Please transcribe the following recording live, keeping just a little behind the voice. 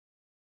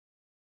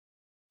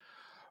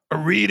A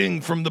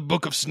reading from the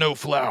Book of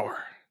Snowflower.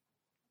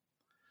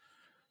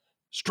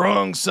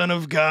 Strong Son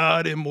of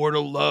God,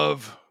 immortal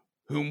love,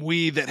 whom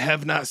we that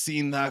have not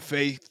seen thy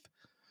faith,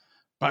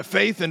 by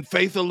faith and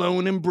faith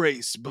alone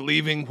embrace,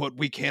 believing what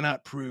we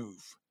cannot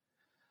prove.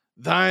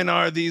 Thine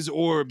are these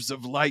orbs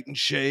of light and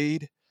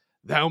shade.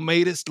 Thou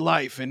madest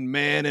life in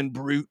man and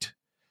brute.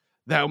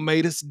 Thou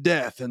madest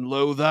death, and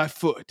lo, thy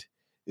foot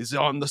is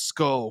on the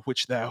skull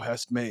which thou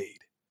hast made.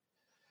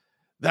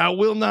 Thou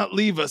wilt not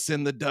leave us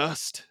in the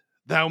dust.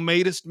 Thou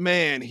madest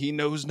man, he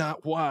knows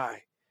not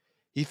why.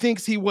 He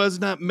thinks he was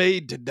not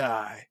made to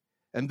die,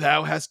 and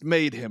thou hast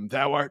made him,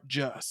 thou art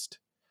just.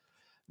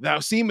 Thou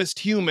seemest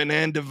human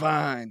and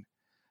divine,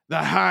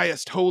 the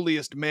highest,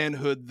 holiest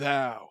manhood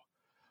thou.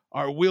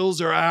 Our wills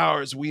are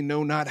ours, we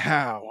know not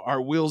how. Our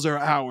wills are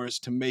ours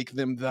to make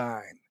them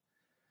thine.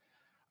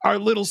 Our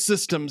little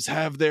systems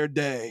have their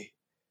day.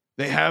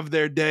 They have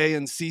their day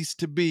and cease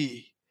to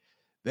be.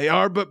 They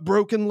are but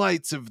broken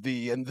lights of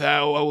thee, and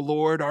thou, O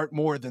Lord, art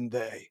more than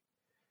they.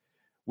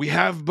 We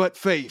have but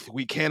faith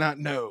we cannot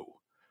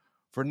know,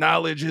 for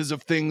knowledge is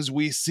of things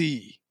we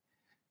see,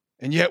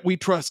 and yet we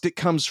trust it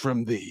comes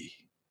from thee.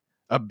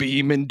 A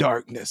beam in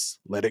darkness,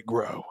 let it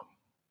grow.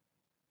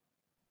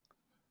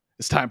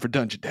 It's time for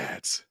Dungeon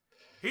Dads.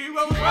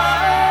 Heroes rise,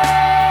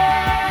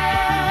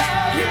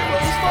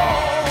 heroes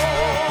fall.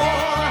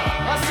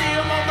 I see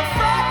them on the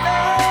front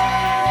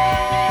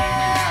line,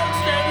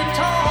 standing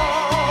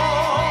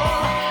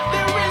tall.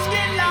 They're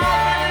risking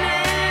life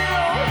and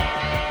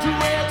limb to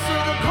answer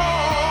the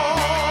call.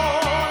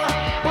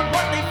 But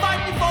what they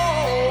fighting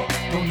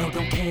for? Don't know,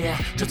 don't care,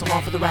 just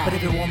along for the ride. But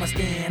everyone must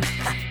stand.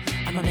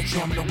 I'm gonna make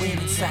sure I'm gonna win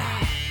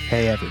inside.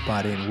 Hey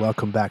everybody, and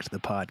welcome back to the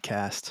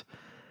podcast.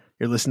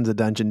 You're listening to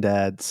Dungeon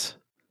Dads.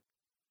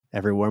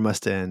 Every war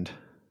must end.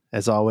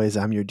 As always,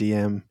 I'm your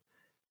DM,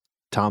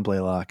 Tom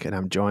Blaylock, and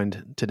I'm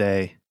joined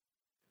today,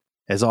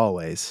 as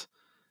always,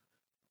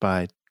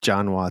 by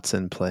John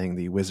Watson playing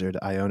the wizard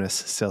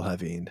Ionis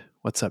Silhavine.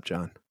 What's up,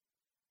 John?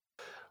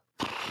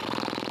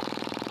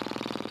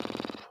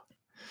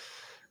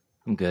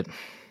 I'm good.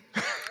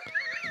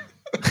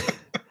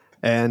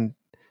 And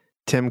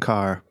Tim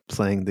Carr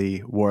playing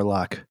the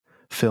warlock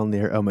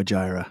Filnir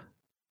Omajira.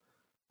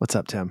 What's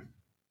up, Tim?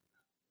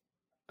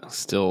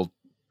 Still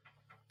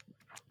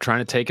trying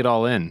to take it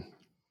all in,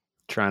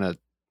 trying to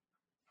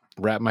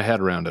wrap my head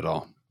around it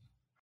all.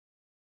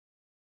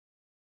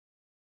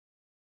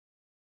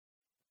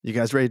 You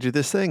guys ready to do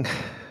this thing?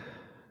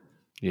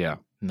 Yeah.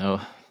 No.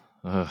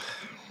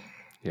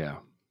 Yeah.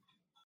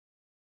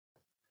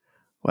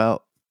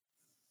 Well,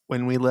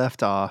 when we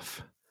left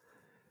off,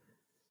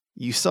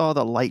 you saw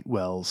the light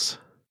wells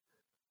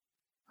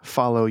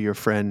follow your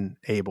friend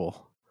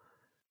Abel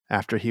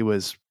after he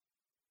was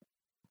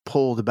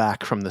pulled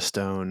back from the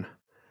stone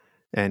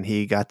and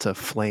he got to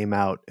flame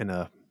out in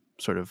a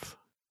sort of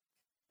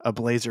a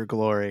blazer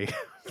glory,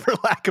 for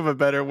lack of a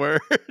better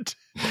word.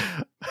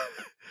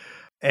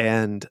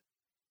 And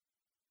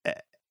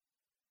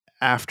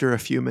after a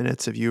few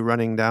minutes of you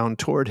running down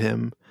toward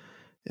him,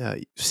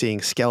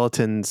 seeing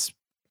skeletons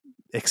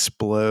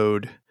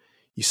explode,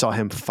 you saw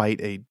him fight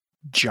a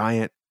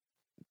giant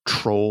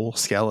troll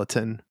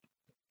skeleton.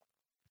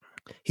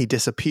 He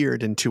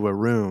disappeared into a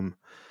room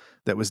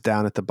that was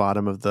down at the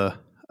bottom of the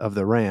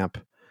ramp,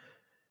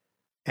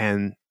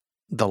 and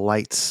the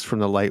lights from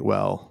the light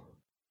well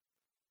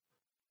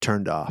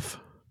turned off.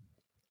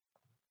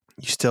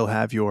 You still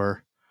have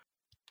your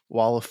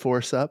wall of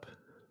force up?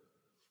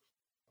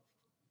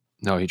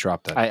 No, he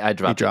dropped that. I You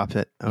dropped it. dropped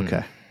it.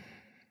 Okay.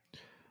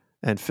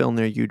 And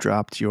Filnir, you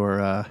dropped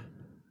your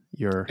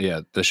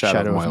The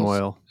Shadow of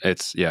Moyle.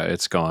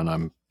 It's gone.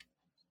 I'm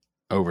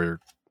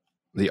over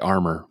the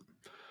armor.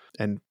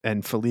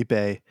 And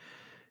Felipe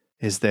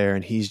is there,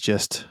 and he's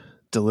just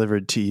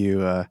delivered to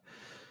you a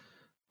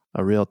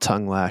real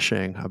tongue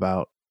lashing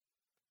about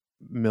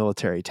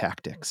military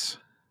tactics.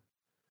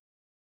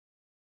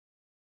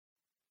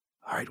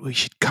 All right, we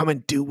should come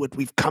and do what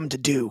we've come to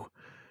do.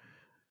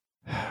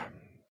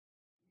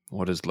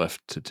 What is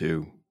left to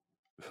do,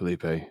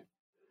 Felipe?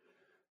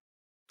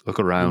 Look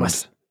around.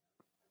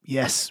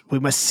 We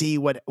must see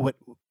what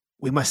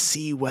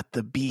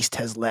the beast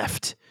has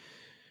left.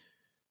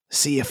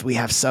 See if we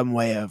have some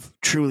way of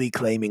truly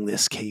claiming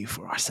this cave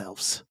for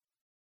ourselves.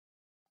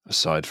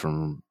 Aside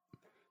from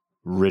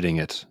ridding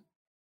it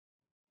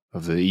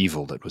of the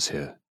evil that was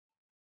here.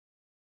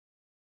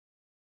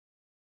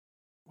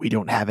 We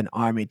don't have an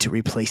army to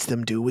replace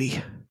them, do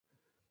we?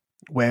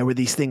 Where were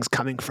these things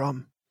coming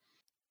from?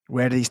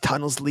 Where do these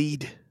tunnels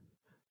lead?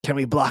 Can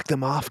we block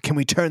them off? Can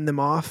we turn them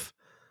off?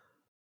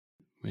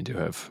 We do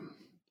have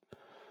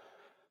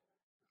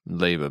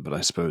labor, but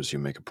I suppose you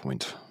make a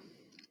point.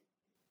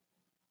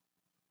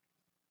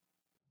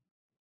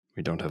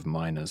 We don't have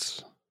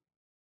miners.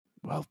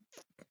 Well,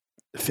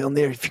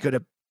 Filnir, if you're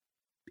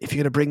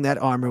gonna bring that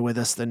armor with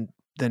us, then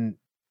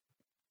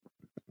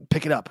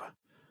pick it up.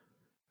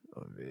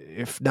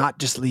 If not,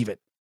 just leave it.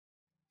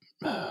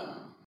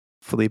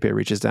 Felipe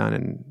reaches down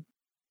and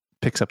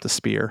picks up the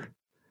spear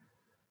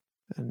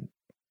and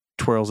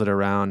twirls it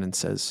around and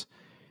says,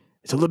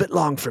 It's a little bit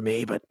long for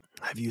me, but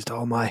I've used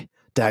all my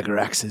dagger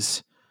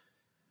axes.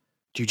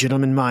 Do you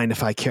gentlemen mind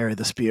if I carry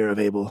the spear of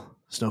Abel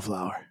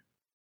Snowflower?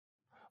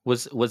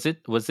 Was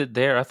it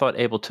there? I thought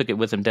Abel took it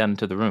with him down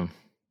into the room.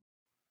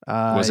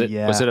 Was it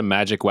Yeah. was it a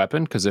magic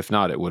weapon? Because if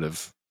not, it would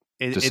have.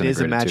 It is a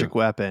disintegrated magic too?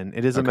 weapon.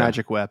 It is a Okay.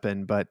 magic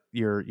weapon, but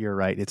you're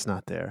right. It's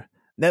not there.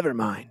 Never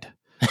mind.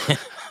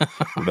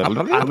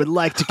 I would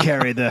like to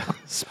carry the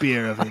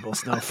spear of Abel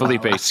Snowflower.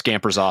 Felipe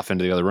scampers off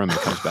into the other room and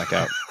comes back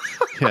out.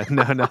 Yeah,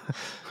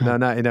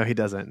 no, he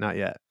doesn't. Not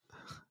yet.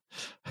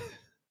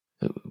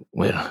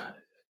 Well,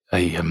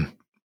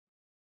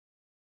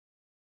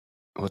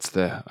 What's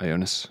there,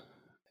 Ionis?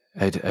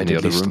 I'd In the at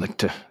other least room? like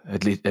to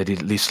I'd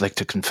at least like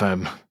to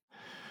confirm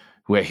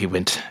where he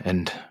went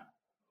and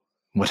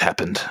what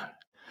happened.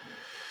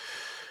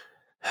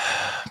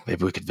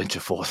 Maybe we could venture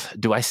forth.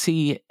 Do I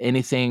see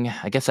anything?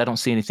 I guess I don't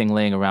see anything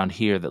laying around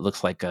here that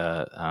looks like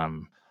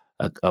an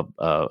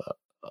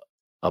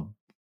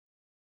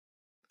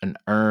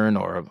urn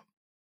or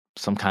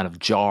some kind of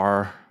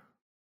jar.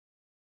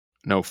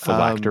 No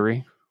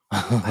phylactery.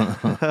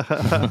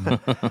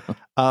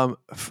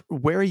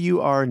 Where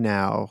you are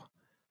now,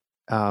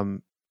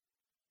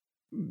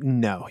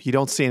 no, you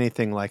don't see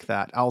anything like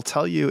that. I'll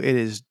tell you, it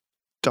is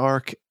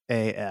dark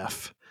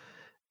AF.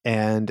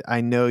 And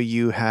I know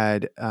you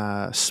had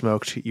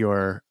smoked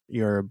your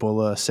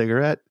Bulla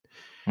cigarette.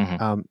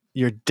 Mhm.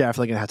 You're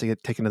definitely gonna have to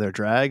take another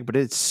drag, but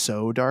it's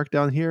so dark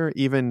down here.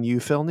 Even you,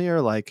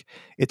 Filnir, like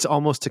it's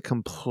almost a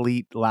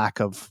complete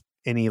lack of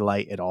any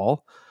light at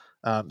all.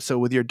 So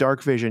with your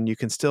dark vision, you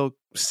can still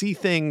see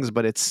things,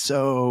 but it's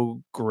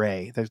so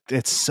gray.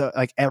 It's so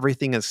like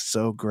everything is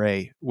so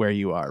gray where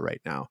you are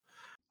right now.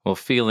 Well,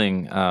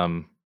 feeling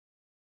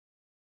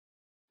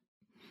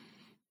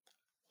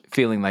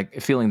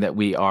that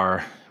we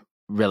are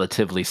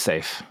relatively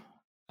safe.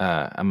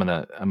 I'm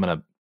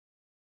gonna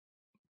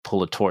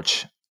pull a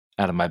torch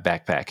out of my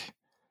backpack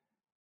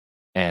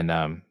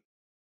and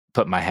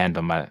put my hand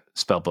on my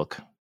spell book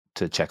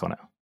to check on it.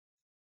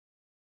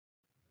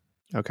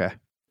 Okay.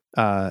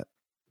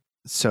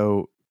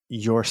 So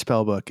your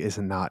spell book is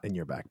not in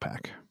your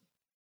backpack.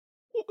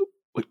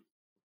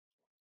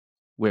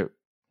 Where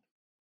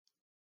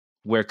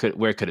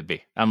could it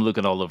be? I'm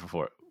looking all over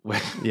for it.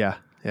 Where? Yeah.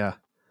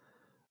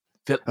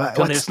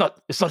 It's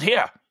not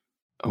here.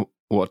 Oh,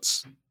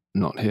 what's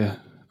not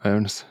here,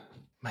 Ionis?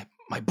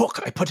 My book.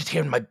 I put it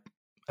here in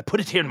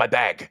my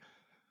bag.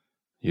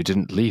 You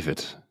didn't leave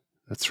it.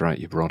 That's right,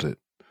 you brought it.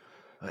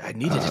 I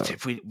needed it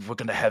if we were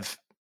going to have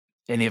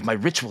any of my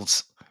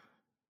rituals.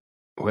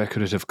 Where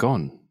could it have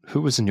gone?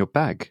 Who was in your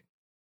bag?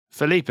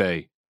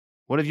 Felipe,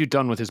 what have you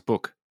done with his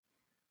book?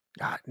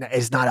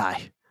 It's not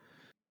I.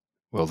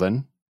 Well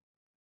then,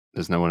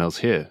 there's no one else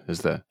here,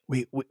 is there?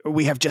 We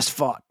have just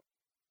fought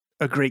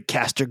a great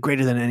caster,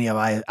 greater than any of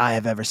I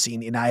have ever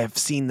seen, and I have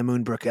seen the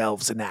Moonbrook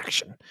elves in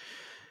action.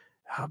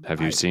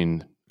 Have you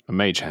seen a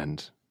mage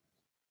hand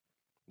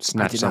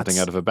snatch did something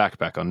not out of a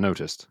backpack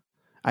unnoticed?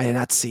 I did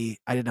not see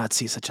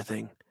such a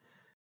thing.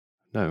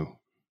 No,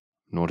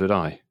 nor did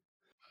I.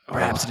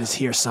 Perhaps it is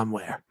here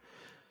somewhere.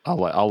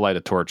 I'll light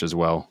a torch as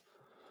well.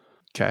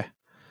 Okay.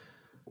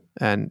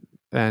 And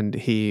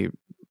he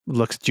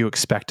looks at you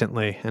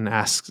expectantly and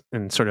asks,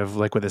 and sort of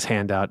like with his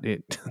hand out,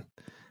 Do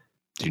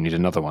you need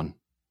another one?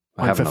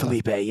 I one have for another.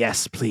 Felipe.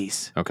 Yes,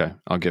 please. Okay,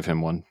 I'll give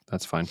him one.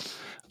 That's fine.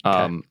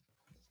 Okay.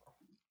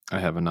 I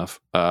have enough.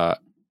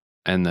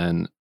 And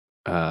then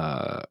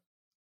I'll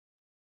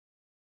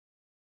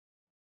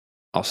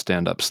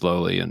stand up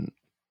slowly and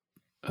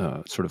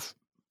sort of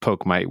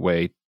poke my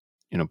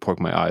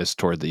eyes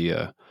toward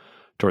the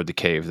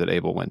cave that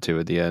Abel went to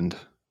at the end.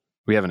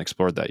 We haven't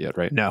explored that yet,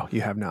 right? No,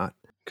 you have not.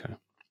 Okay.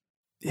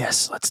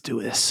 Yes, let's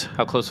do this.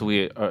 How close are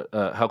we?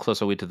 How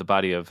close are we to the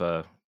body of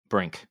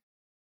Brink?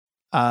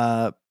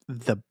 The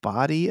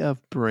body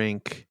of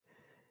Brink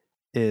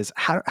is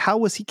how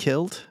was he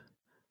killed?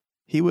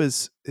 He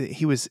was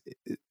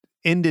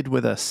ended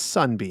with a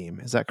sunbeam.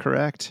 Is that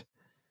correct?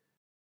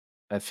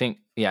 I think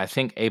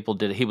Abel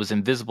did it. He was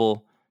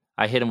invisible.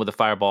 I hit him with a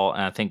fireball,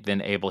 and I think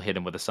then Abel hit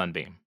him with a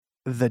sunbeam.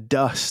 The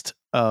dust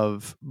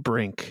of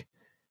Brink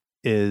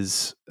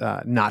is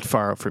not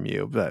far from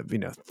you, but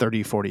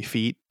 30, 40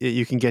 feet.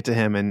 You can get to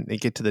him and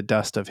get to the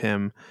dust of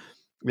him.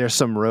 There's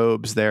some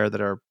robes there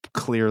that are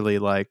clearly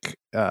like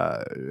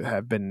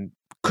have been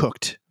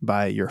cooked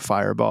by your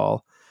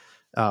fireball.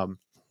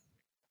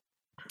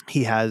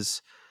 He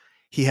has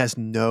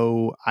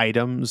no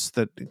items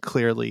that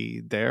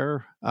clearly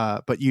there,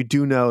 but you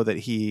do know that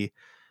he,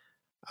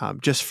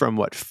 just from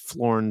what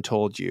Florn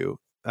told you,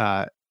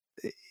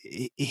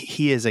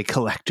 he is a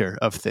collector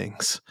of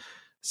things.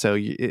 So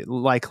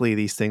likely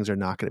these things are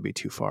not going to be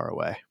too far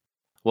away.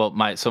 Well,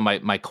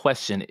 my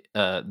question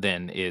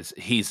then is,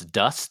 he's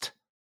dust?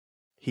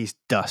 He's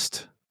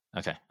dust.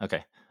 Okay.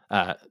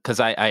 Because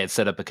I had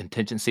set up a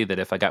contingency that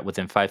if I got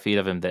within 5 feet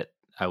of him, that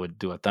I would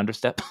do a thunder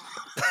step.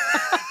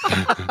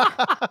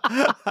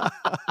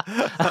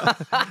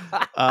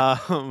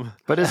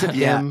 But is it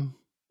Yeah. him?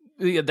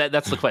 Yeah,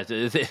 that's the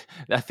question.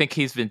 I think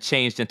he's been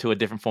changed into a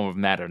different form of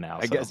matter now.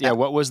 I so. guess. Yeah.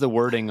 What was the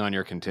wording on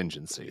your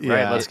contingency? Right.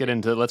 Yeah. Let's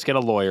get a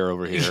lawyer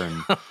over here.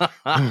 And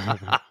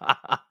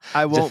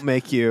I won't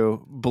make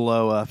you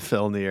blow up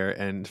Filnir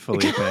and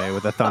Felipe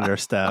with a thunder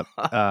step.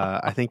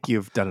 I think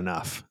you've done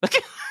enough. I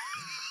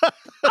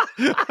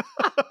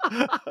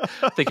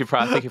think you're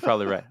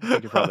probably right.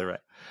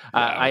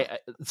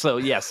 So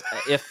yes,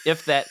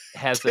 if that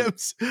has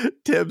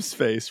Tim's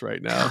face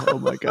right now. Oh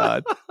my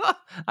god.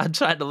 I'm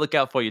trying to look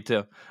out for you,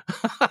 Tim.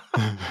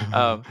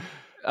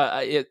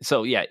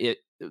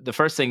 The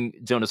first thing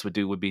Jonas would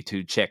do would be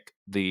to check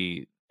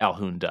the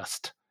Alhun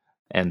dust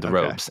and the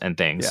robes and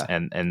things,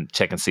 and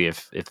check and see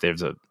if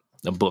there's a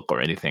book or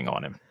anything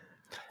on him.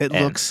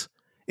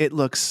 It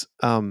looks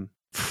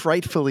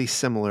frightfully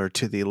similar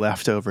to the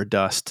leftover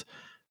dust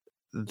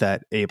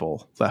that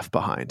Abel left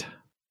behind.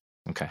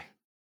 Okay.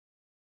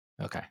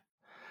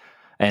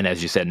 And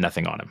as you said,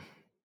 nothing on him.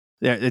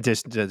 Yeah,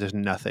 there's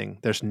nothing.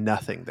 There's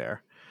nothing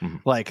there. Mm-hmm.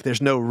 Like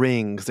there's no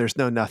rings. There's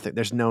no nothing.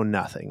 There's no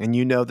nothing. And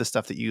the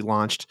stuff that you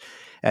launched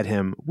at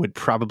him would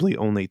probably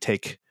only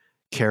take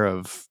care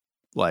of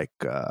like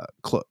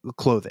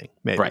clothing,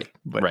 maybe. Right.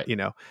 But right.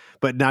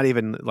 But not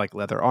even like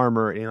leather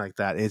armor or anything like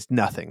that. It's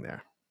nothing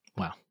there.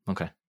 Wow.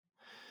 Okay.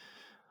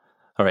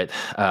 All right.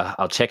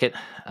 I'll check it.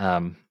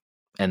 And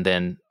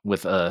then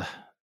with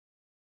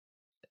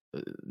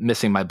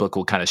missing my book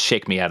will kind of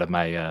shake me out of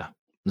my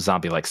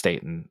zombie-like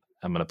state, and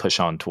I'm going to push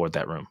on toward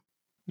that room.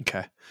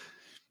 Okay.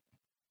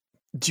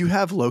 Do you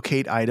have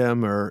locate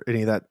item or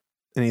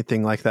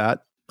anything like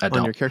that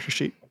on your character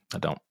sheet? I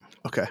don't.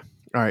 Okay.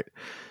 All right.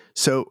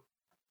 So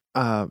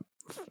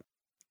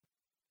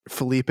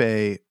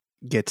Felipe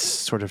gets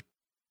sort of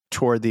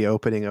toward the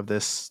opening of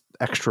this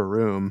extra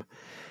room,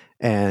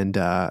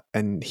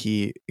 and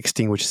he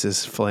extinguishes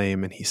his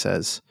flame, and he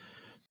says,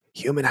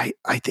 "Human, I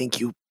think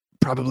you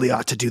probably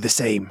ought to do the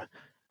same.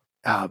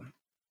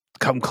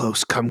 Come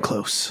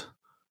close.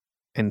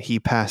 And he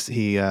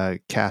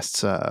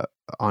casts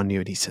on you,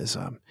 and he says,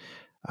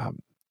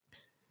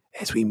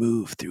 as we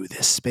move through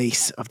this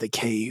space of the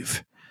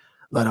cave,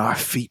 let our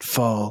feet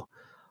fall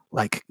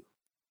like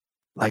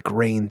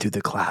rain through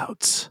the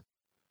clouds.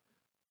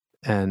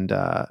 And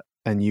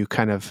you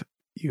kind of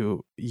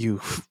you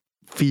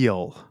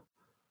feel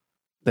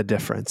the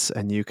difference,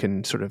 and you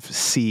can sort of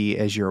see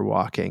as you're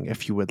walking.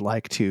 If you would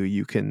like to,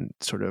 you can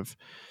sort of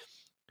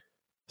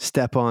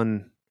step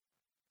on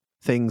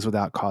things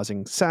without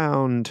causing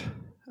sound.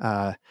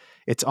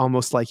 It's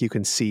almost like you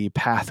can see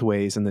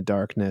pathways in the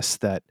darkness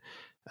that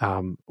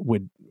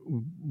would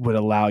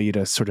allow you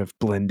to sort of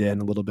blend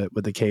in a little bit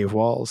with the cave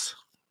walls.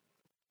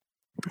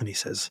 And he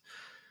says,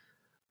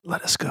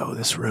 "Let us go.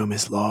 This room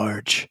is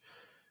large,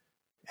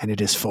 and it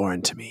is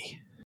foreign to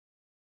me."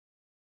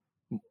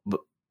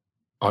 But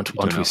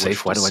aren't we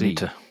safe? Why do I need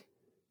to?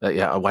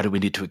 Why do we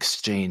need to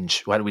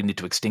exchange? Why do we need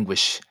to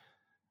extinguish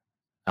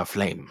our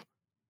flame?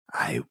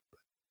 I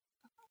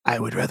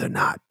would rather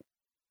not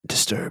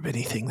disturb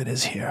anything that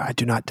is here. I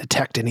do not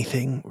detect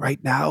anything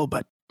right now,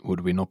 but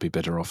would we not be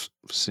better off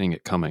seeing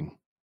it coming?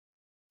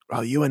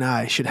 Well, you and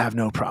I should have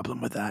no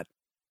problem with that,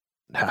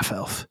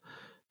 half-elf.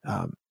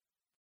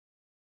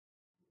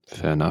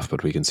 Fair enough,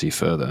 but we can see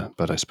further,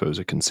 but I suppose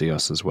it can see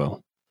us as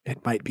well.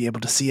 It might be able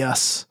to see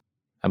us.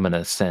 I'm going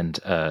to send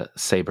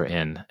Saber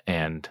in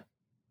and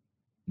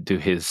do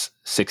his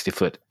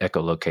 60-foot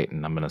echolocate,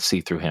 and I'm going to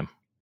see through him.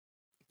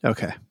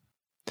 Okay.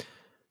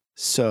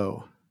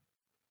 So,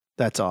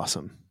 that's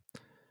awesome.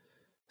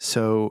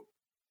 So,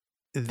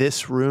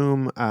 this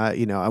room,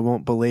 I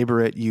won't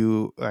belabor it.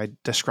 I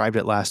described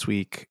it last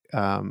week,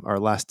 or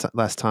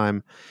last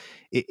time.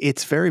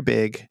 It's very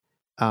big.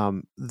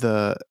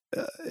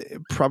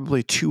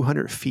 Probably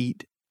 200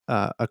 feet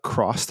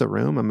across the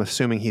room. I'm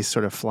assuming he's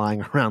sort of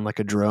flying around like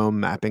a drone,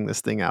 mapping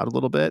this thing out a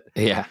little bit.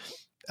 Yeah.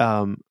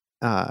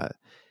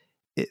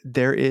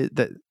 There is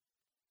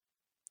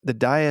the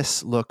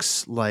dais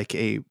looks like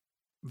a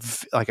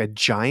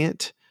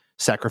giant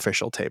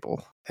sacrificial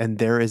table, and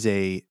there is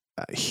a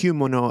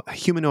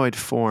humanoid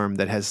form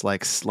that has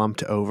like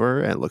slumped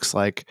over and it looks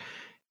like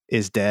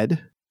is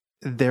dead.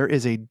 There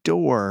is a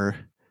door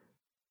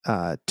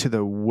to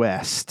the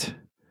west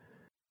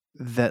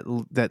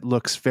that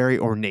looks very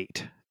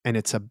ornate, and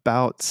it's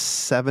about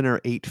 7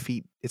 or 8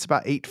 feet. It's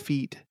about 8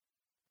 feet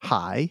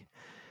high,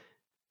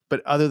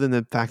 but other than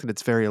the fact that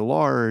it's very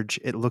large,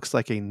 it looks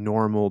like a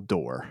normal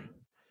door.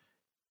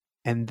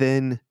 And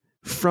then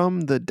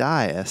from the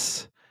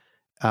dais,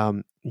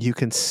 you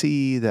can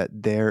see that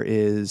there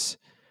is,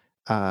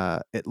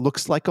 it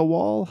looks like a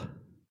wall,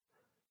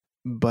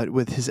 but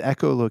with his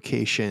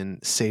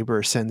echolocation,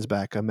 Saber sends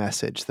back a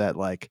message that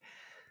like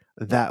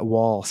that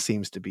wall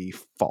seems to be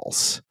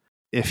false.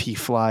 If he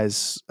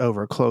flies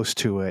over close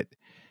to it,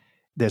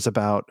 there's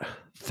about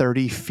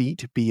 30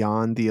 feet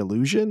beyond the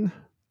illusion,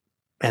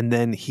 and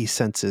then he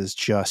senses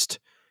just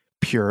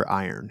pure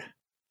iron.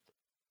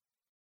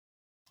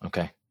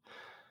 Okay.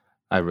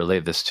 I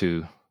relay this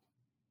to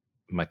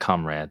my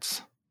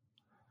comrades.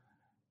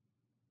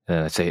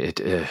 And I say,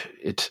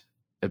 it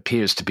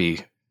appears to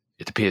be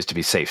It appears to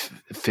be safe.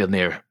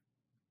 Filnir,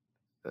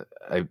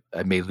 I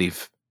may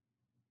leave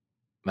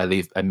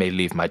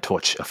my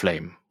torch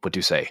aflame. What do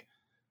you say?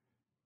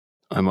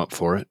 I'm up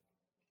for it.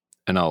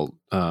 And I'll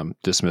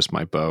dismiss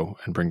my bow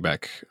and bring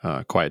back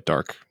Quiet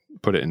Dark,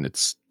 put it in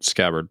its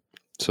scabbard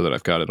so that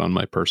I've got it on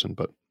my person,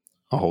 but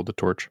I'll hold the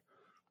torch.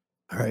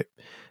 All right.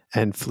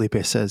 And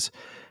Felipe says,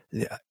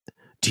 "Yeah,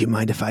 do you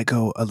mind if I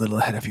go a little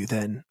ahead of you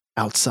then,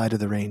 outside of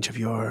the range of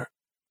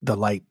the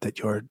light that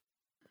your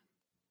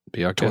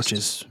Be our torch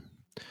guest. is?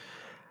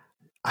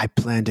 I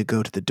plan to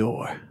go to the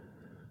door.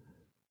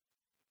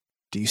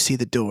 Do you see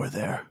the door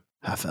there,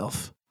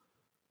 half-elf?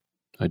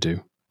 I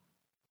do.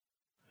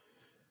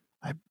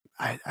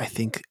 I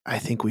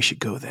think we should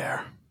go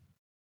there.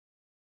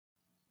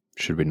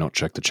 Should we not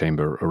check the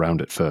chamber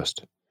around it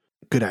first?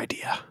 Good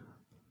idea."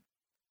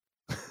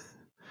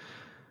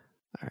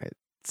 All right.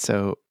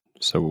 So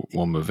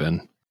we'll move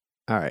in.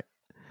 all right.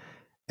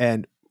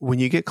 And when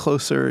you get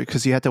closer,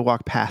 because you have to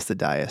walk past the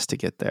dais to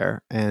get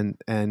there, and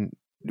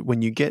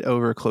when you get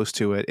over close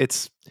to it,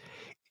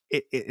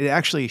 it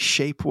actually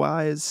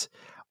shape-wise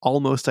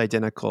almost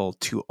identical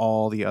to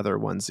all the other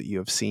ones that you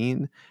have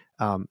seen.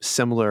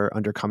 Similar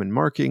undercommon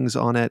markings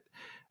on it.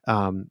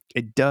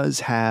 It does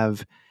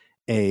have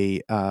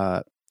a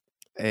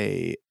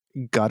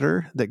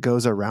gutter that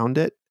goes around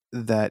it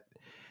that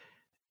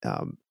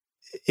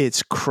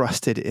it's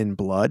crusted in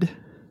blood.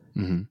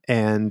 Mm-hmm.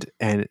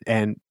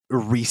 and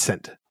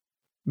recent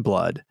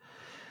blood,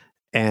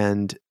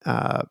 and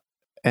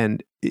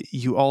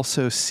you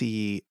also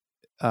see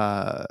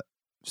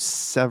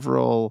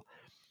several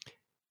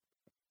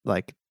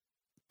like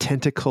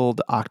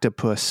tentacled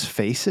octopus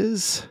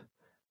faces,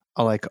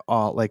 like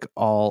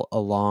all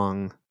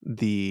along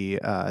the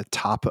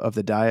top of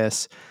the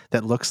dais.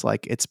 That looks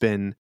like it's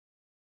been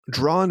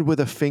drawn with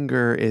a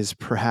finger, is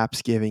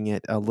perhaps giving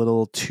it a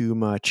little too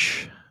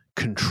much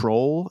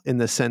control, in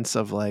the sense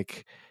of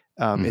like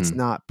it's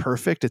not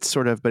perfect. It's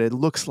sort of, but it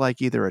looks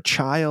like either a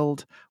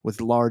child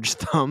with large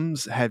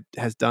thumbs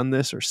has done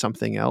this or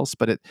something else.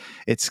 But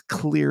it's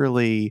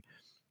clearly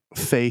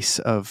face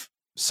of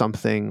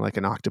something like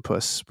an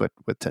octopus, but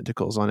with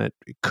tentacles on it.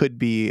 It could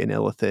be an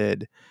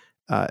illithid.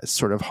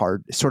 Sort of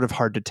hard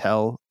to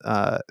tell.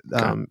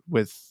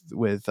 With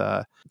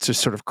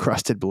just sort of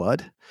crusted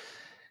blood.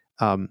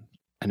 And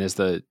is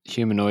the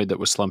humanoid that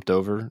was slumped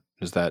over,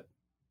 is that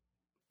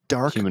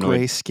dark humanoid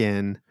gray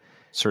skin?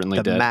 certainly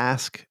the dead?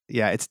 mask,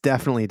 yeah, it's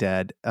definitely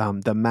dead.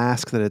 The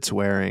mask that it's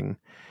wearing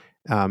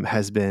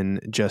has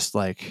been just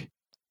like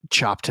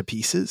chopped to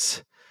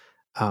pieces.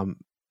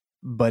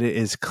 But it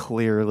is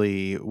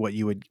clearly what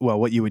you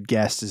would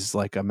guess is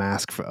like a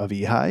mask of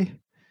Ehi.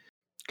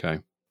 Okay.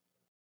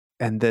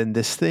 And then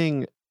this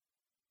thing,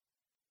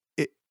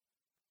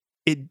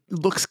 it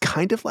looks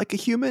kind of like a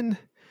human.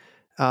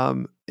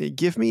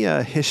 Give me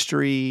a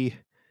history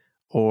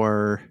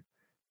or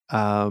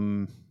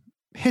Arcana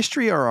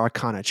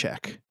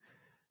check.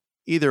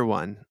 Either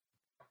one.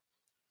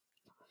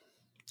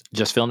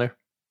 Just Filnir?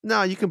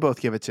 No, you can both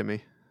give it to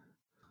me.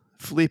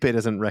 Felipe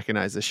doesn't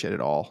recognize this shit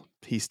at all.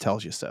 He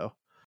tells you so.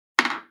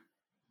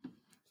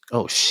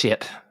 Oh,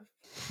 shit.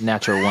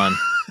 Natural 1.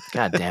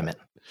 God damn it.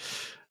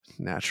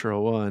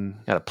 Natural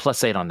 1. Got a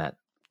 +8 on that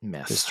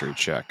mess. History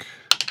check.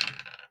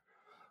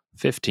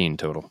 15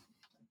 total.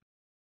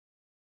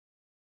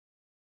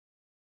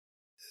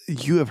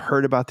 You have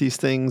heard about these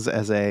things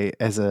as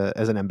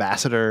an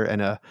ambassador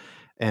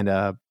and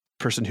a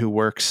person who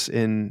works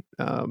in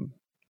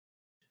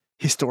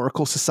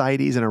historical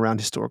societies and around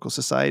historical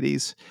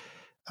societies.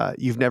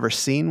 You've never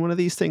seen one of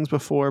these things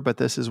before, but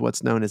this is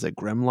what's known as a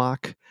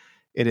Grimlock.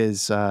 It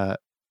is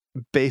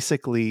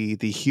basically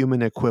the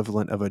human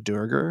equivalent of a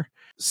Durgar.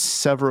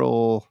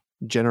 Several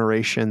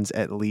generations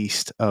at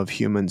least of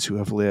humans who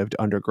have lived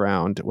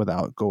underground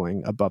without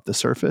going above the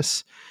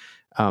surface.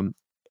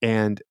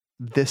 And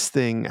this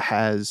thing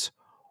has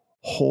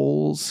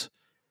holes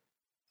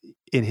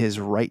in his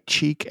right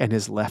cheek and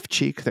his left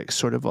cheek that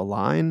sort of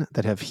align,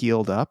 that have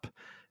healed up,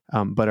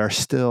 but are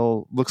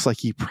still, looks like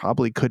he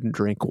probably couldn't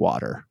drink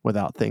water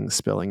without things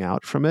spilling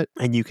out from it.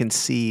 And you can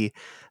see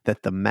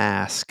that the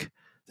mask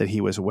that he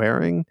was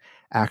wearing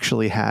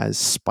actually has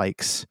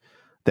spikes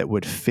that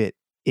would fit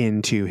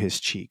into his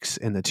cheeks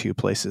in the two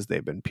places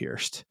they've been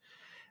pierced.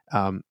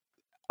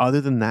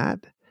 Other than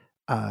that,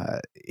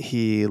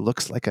 he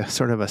looks like a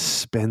sort of a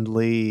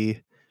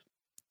spindly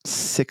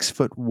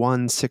 6'1",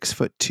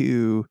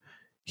 6'2"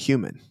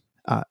 human.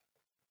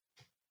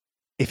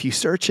 If you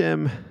search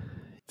him,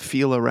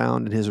 feel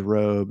around in his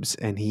robes,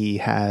 and he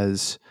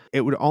has,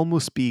 it would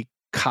almost be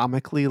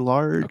comically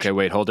large. Okay,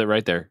 wait, hold it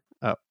right there.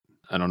 Oh.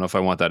 I don't know if I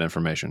want that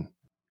information.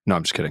 No,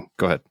 I'm just kidding.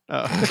 Go ahead.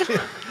 Oh.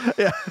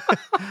 Yeah.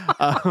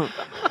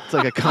 It's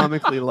like a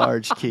comically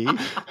large key.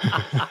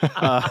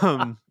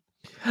 And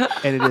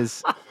it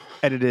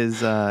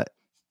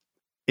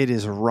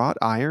is wrought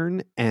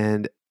iron,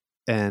 and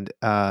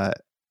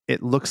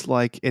it looks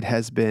like it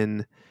has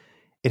been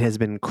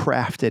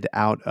crafted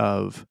out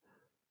of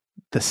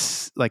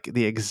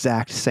the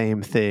exact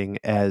same thing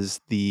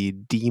as the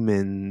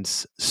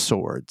demon's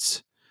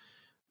swords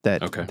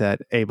that Okay.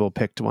 that Abel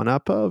picked one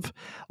up of.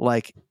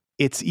 Like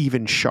it's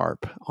even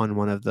sharp on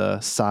one of the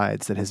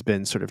sides that has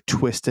been sort of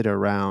twisted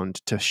around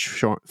to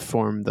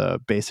form the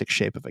basic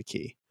shape of a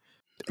key.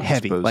 I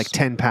Heavy, suppose- like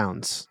 10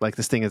 pounds. Like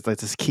this thing is like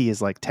this key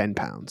is like 10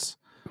 pounds.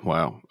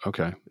 Wow.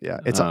 Okay. Yeah,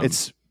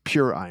 it's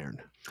pure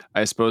iron.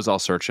 I suppose I'll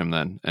search him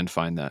then and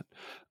find that.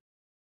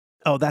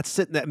 Oh, that's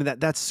it. I mean,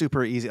 that's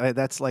super easy.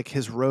 That's like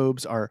his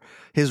robes are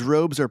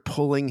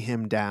pulling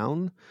him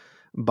down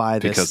by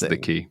this Because of the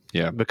thing. key.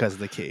 Yeah. Because of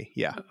the key.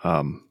 Yeah.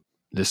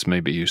 This may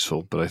be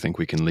useful, but I think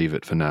we can leave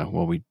it for now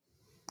while we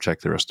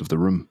check the rest of the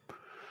room.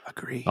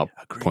 Agree. I'll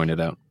point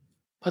it out.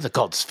 By the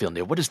gods,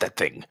 Filnir, what is that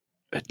thing?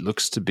 It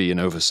looks to be an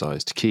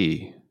oversized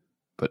key,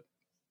 but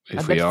I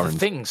if bet we are the in...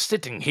 thing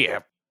sitting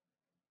here.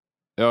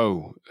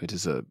 Oh, it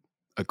is a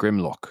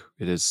Grimlock.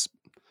 It is...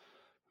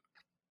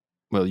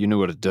 Well, you know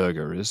what a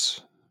Durga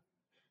is.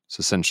 It's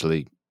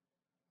essentially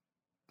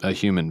a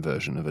human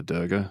version of a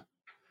Durga.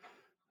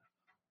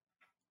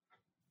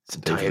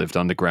 They've lived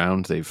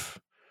underground. They've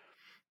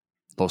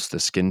lost their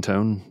skin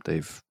tone.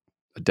 They've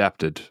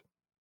adapted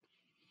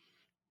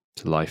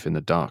to life in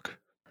the dark.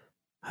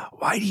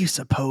 Why do you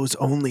suppose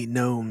only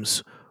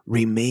gnomes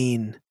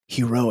remain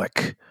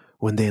heroic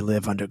when they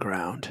live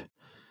underground?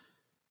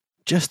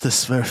 Just the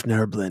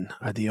Svirfnerblen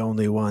are the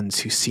only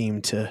ones who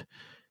seem to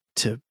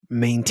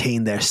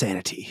maintain their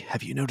sanity.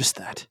 Have you noticed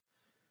that?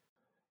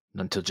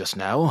 Until just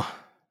now.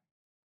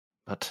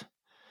 But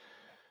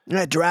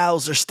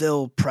Drows are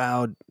still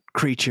proud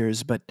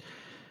creatures, but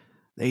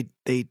they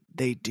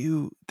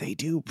do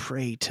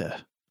pray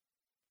to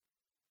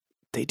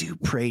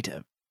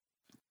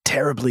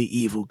terribly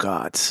evil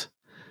gods.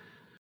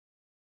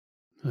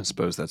 I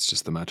suppose that's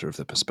just a matter of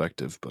the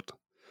perspective, but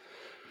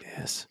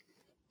Yes.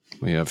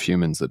 we have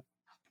humans that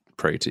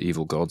pray to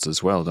evil gods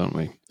as well, don't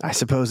we? I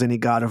suppose any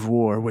god of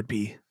war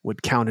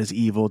would count as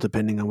evil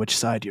depending on which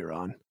side you're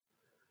on.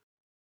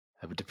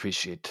 I would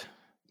appreciate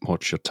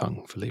Watch your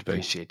tongue, Felipe.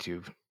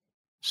 you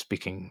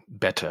speaking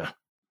better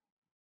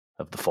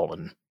of the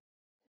fallen.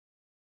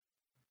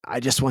 I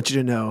just want you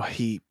to know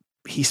he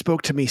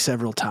spoke to me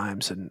several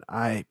times, and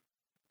I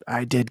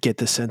did get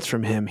the sense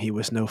from him he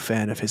was no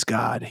fan of his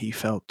god. He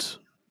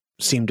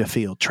seemed to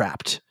feel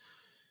trapped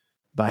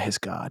by his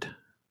god.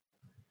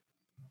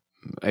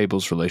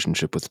 Abel's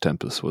relationship with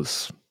Tempest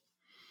was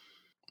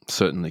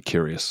certainly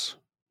curious,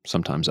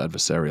 sometimes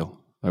adversarial.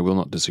 I will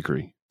not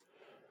disagree.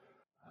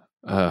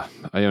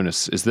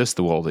 Ionis, is this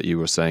the wall that you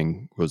were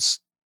saying was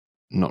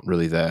not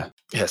really there?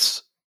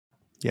 Yes.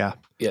 Yeah.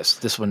 Yes,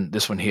 this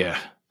one here.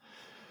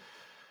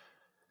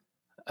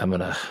 I'm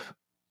gonna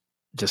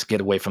just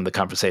get away from the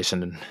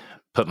conversation and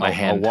put my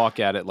hand. I'll walk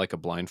at it like a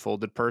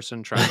blindfolded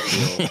person trying to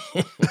feel,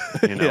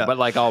 Yeah. but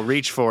like I'll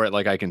reach for it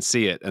like I can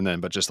see it,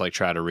 but just like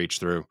try to reach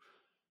through.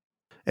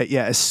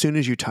 Yeah, as soon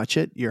as you touch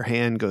it, your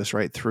hand goes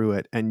right through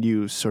it, and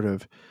you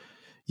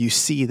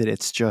see that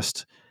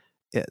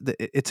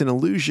it's an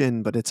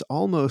illusion, but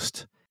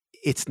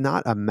it's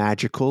not a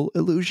magical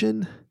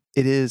illusion.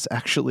 It is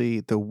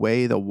actually the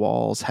way the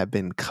walls have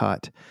been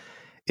cut.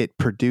 It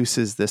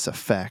produces this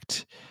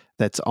effect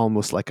that's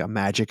almost like a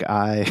magic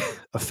eye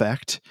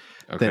effect.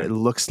 Okay. That it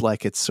looks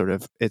like it's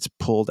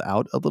pulled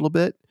out a little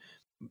bit.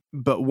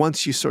 But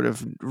once you sort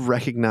of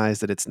recognize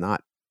that it's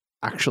not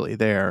actually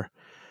there,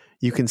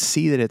 you can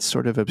see that it's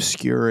sort of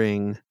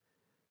obscuring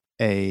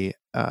a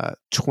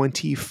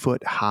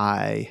 20-foot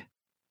high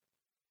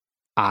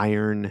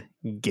iron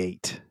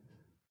gate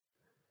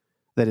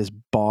that is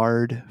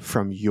barred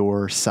from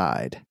your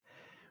side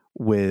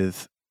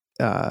with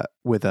an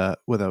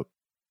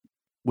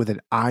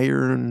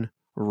iron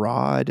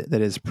rod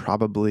that is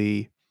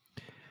probably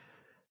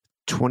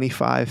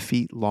 25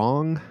 feet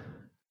long,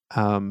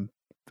 a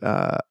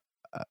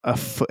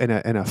foot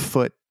and a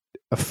foot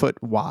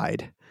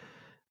wide,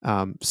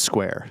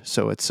 square.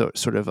 So it's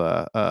sort of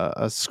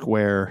a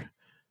square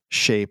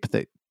shape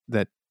that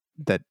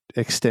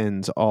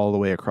extends all the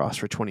way across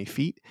for 20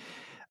 feet.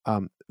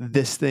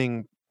 This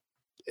thing,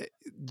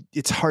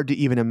 it's hard to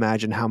even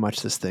imagine how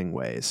much this thing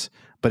weighs,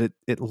 but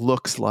it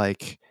looks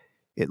like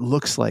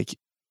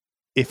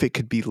if it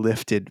could be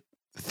lifted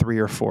 3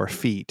 or 4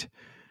 feet,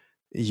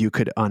 you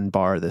could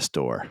unbar this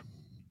door.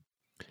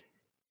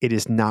 It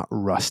is not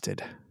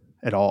rusted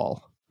at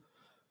all.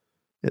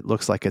 It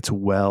looks like it's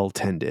well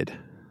tended,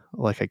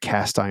 like a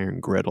cast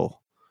iron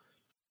griddle.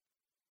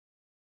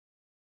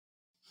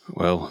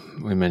 Well,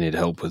 we may need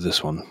help with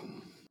this one.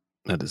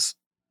 That is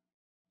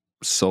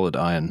solid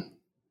iron,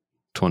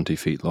 20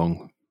 feet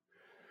long.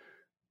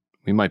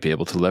 We might be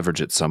able to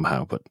leverage it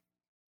somehow, but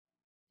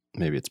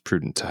maybe it's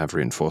prudent to have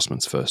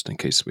reinforcements first in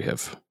case we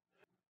have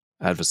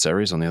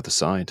adversaries on the other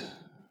side.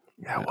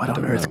 Yeah, what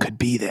on earth could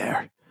be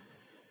there?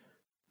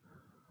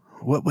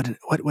 What would an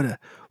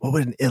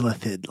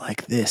illithid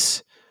like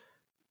this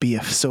be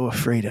so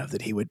afraid of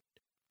that he would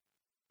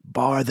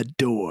bar the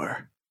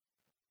door?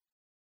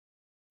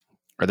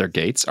 Are there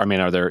gates? I mean,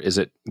 is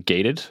it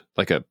gated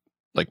like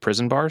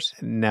prison bars?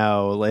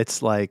 No,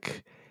 it's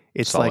like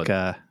Solid.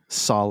 a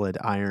solid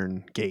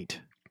iron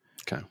gate,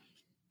 Okay.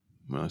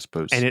 Well, I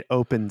suppose. and it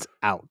opens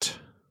out.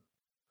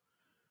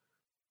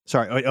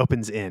 Sorry, it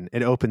opens in.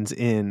 It opens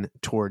in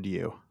toward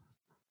you.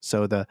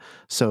 So the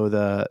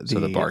bar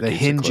keeps it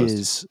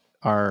hinges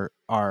are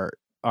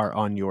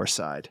on your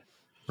side.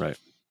 Right.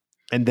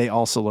 And they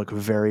also look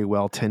very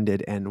well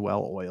tended and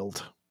well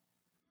oiled.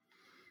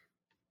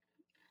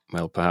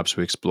 Well, perhaps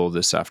we explore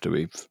this after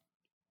we've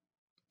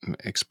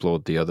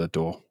explored the other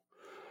door.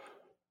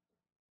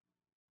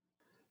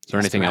 Is there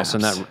anything else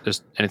in that?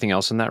 Is anything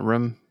else in that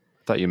room?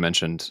 I thought you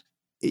mentioned.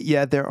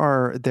 Yeah,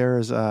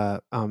 there's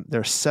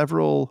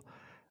several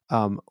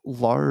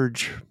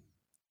large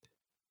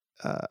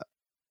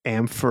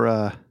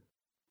amphora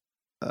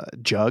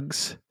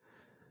jugs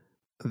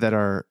that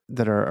are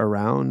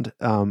around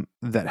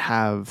that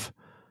have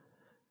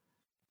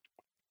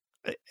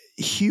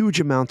huge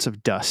amounts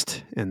of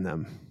dust in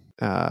them,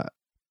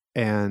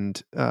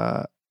 and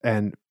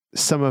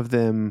some of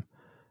them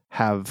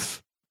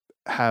have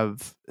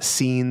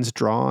scenes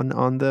drawn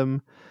on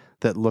them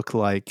that look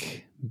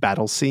like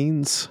battle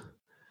scenes,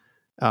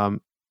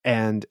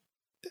 and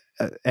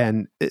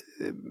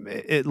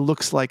it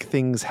looks like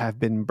things have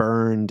been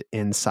burned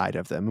inside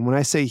of them. And when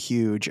I say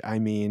huge, I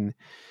mean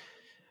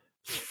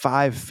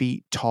 5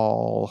 feet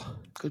tall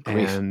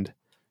and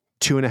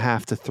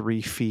 2.5 to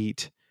 3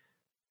 feet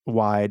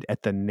wide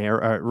at the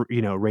narrow,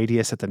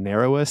 radius at the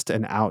narrowest,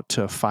 and out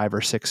to 5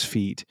 or 6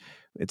 feet.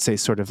 It's a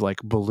sort of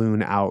like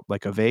balloon out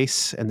like a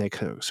vase, and they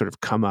sort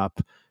of come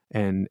up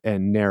and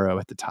narrow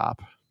at the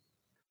top.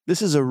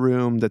 This is a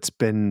room that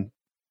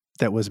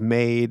was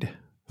made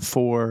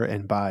for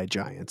and by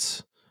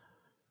giants.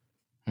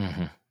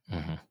 Mm-hmm.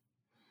 Mm-hmm.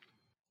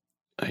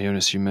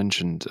 Ionis, you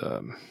mentioned.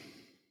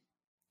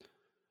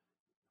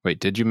 Wait,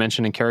 did you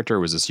mention in character, or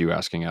was this you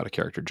asking out of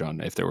character,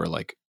 John? If there were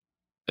like,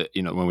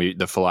 when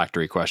the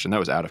phylactery question, that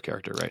was out of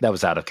character, right? That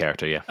was out of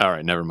character, yeah. All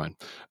right, never mind.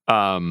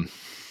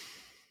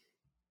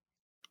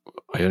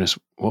 Ionis,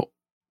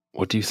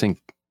 what do you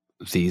think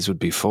these would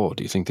be for?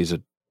 Do you think these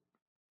are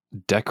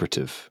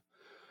decorative?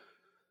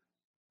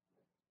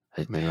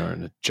 I mean, they're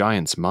in a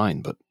giant's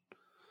mind, but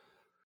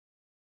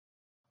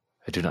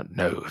I do not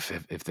know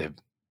if they're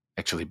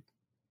actually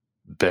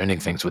burning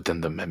things within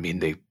them. I mean,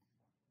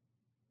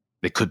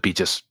 they could be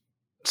just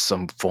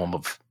some form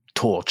of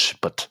torch,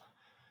 but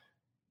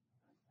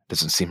it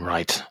doesn't seem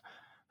right.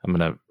 I'm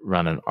going to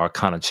run an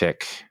Arcana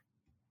check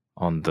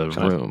on the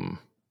room.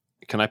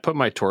 Can I put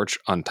my torch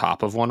on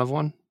top of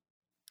one?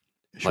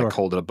 Sure. Like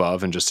hold it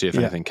above and just see if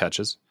anything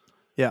catches?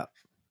 Yeah.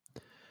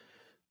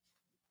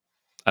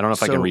 I don't know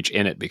if I can reach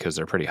in it because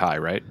they're pretty high,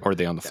 right? Or are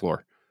they on the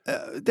floor?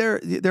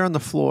 They're on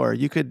the floor.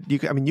 You could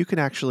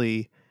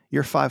actually.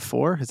 You're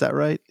 5'4", is that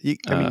right?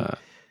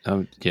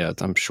 Yeah,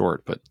 I'm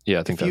short, but yeah,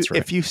 I think that's right.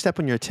 If you step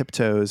on your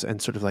tiptoes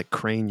and sort of like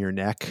crane your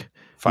neck,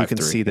 5'3", you can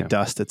see the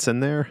dust that's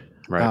in there.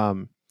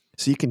 Right.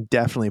 So you can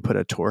definitely put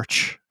a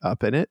torch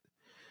up in it,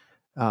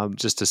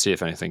 just to see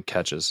if anything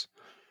catches.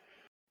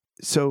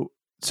 So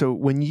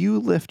when you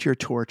lift your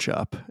torch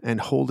up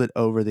and hold it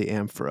over the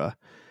amphora,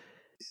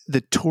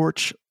 the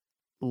torch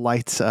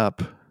lights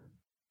up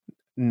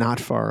not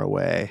far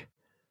away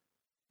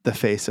the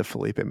face of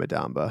Felipe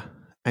Madamba,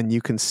 and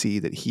you can see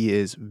that he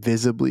is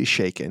visibly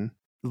shaken.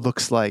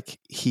 Looks like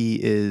he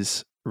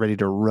is ready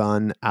to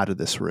run out of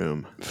this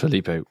room.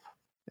 Felipe.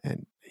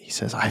 And he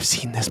says, I've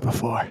seen this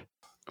before.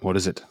 What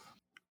is it?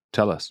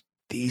 Tell us.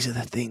 These are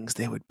the things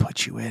they would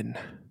put you in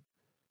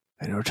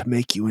order to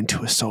make you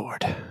into a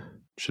sword.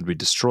 Should we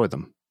destroy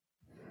them?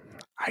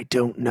 I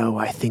don't know.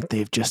 I think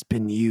they've just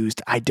been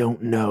used. I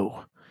don't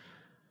know.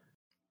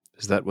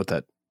 Is that what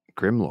that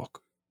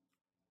Grimlock?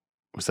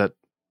 Does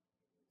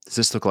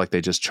this look like they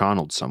just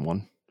channeled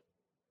someone?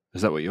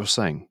 Is that what you're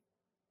saying?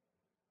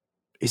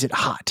 Is it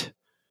hot?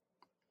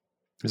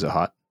 Is it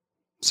hot?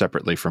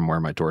 Separately from where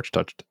my torch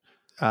touched?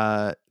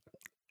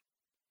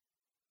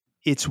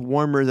 It's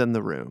warmer than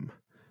the room.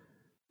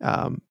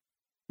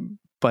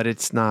 But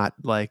it's not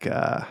like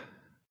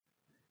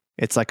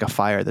it's like a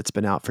fire that's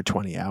been out for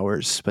 20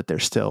 hours, but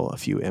there's still a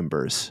few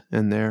embers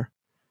in there.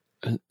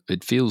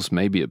 It feels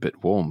maybe a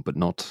bit warm, but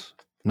not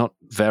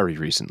very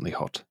recently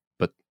hot,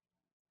 but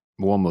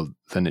warmer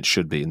than it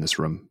should be in this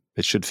room.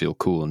 It should feel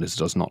cool, and it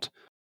does not.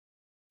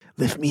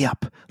 Lift me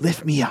up.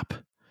 Lift me up.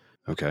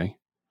 Okay.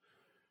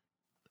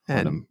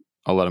 And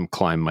I'll let him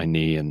climb my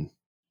knee and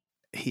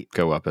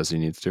go up as he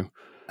needs to.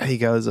 He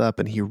goes up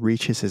and he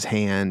reaches his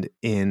hand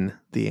in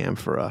the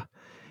amphora,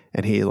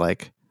 and he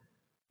like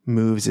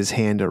moves his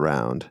hand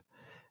around,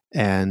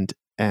 and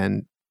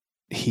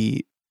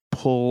he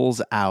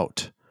pulls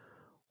out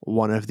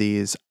one of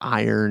these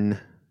iron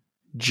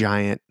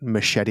giant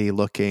machete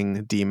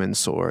looking demon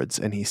swords,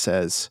 and he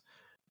says,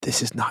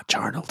 "This is not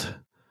charneled,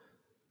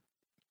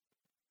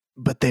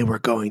 but they were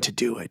going to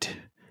do it,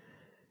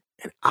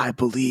 and I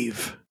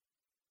believe."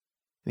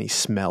 And he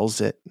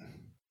smells it,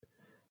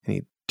 and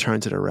he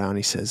turns it around.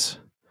 He says,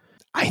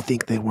 "I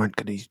think they weren't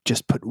going to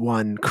just put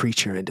one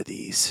creature into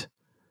these.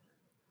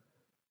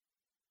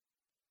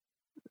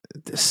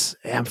 This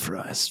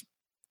amphora is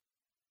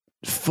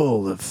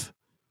full of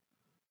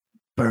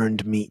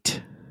burned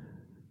meat.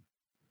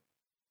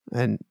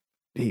 And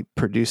he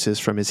produces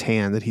from his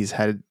hand that he's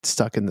had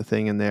stuck in the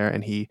thing in there,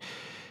 and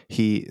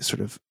he sort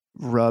of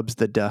rubs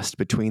the dust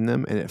between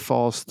them, and it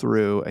falls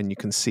through, and you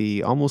can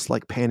see, almost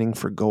like panning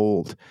for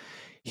gold,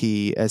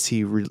 as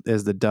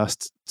the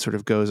dust sort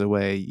of goes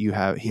away,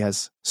 he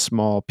has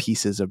small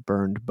pieces of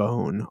burned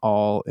bone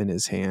all in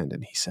his hand,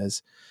 and he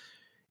says,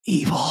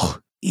 "Evil,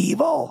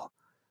 evil,"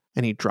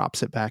 and he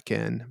drops it back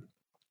in,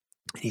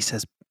 and he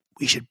says,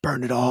 "We should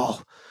burn it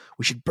all.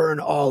 We should burn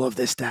all of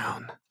this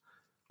down."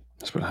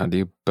 But how do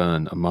you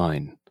burn a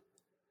mine?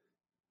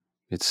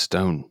 It's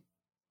stone.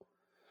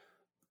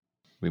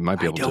 We might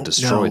be able to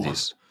destroy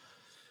these.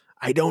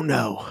 I don't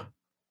know.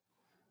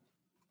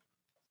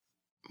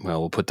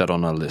 Well, we'll put that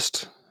on our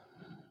list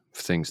of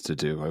things to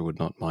do. I would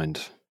not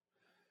mind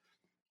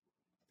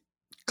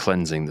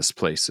cleansing this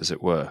place, as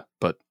it were,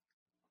 but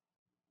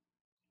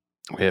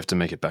we have to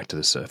make it back to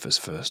the surface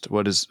first.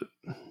 Is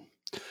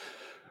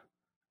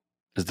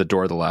the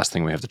door the last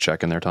thing we have to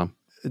check in there, Tom?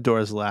 The door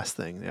is the last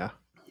thing, yeah.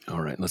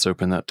 All right, let's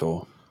open that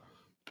door.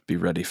 Be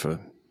ready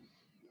for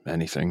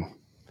anything.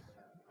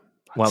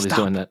 While he's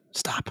doing that,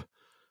 Stop.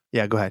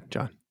 Yeah, go ahead,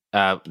 John.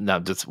 no,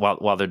 just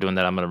while they're doing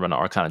that, I'm going to run an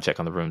Arcana check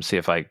on the room, see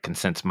if I can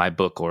sense my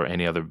book or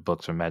any other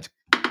books or magic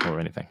or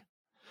anything.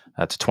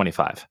 That's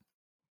 25.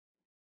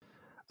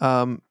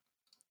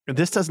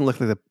 This doesn't look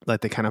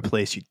like the kind of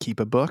place you'd keep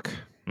a book.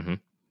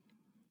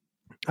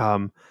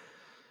 Mm-hmm.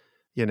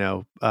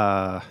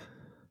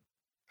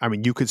 I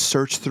mean, you could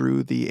search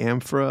through the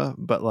amphora,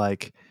 but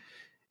like,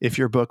 if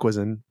your book was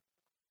in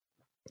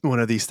one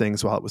of these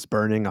things while it was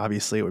burning,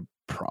 obviously it would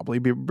probably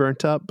be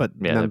burnt up, but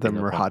none of them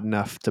were hot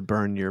enough to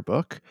burn your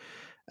book.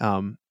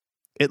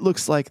 It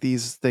looks like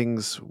these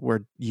things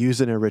were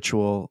used in a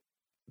ritual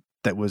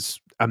that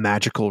was a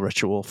magical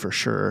ritual for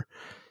sure.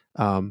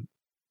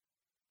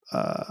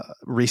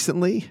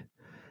 Recently,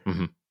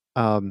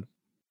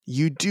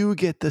 you do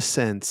get the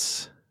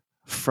sense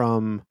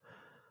from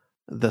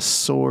the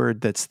sword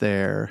that's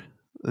there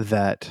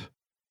that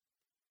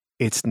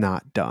it's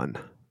not done.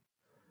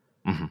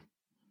 Mm-hmm.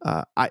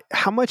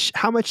 How much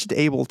did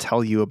Abel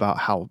tell you about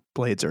how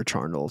blades are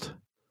charneled?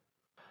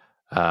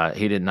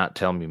 He did not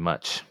tell me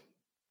much.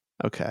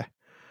 Okay.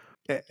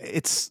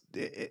 It's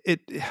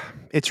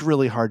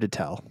really hard to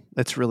tell.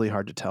 It's really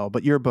hard to tell,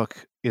 but your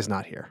book is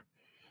not here.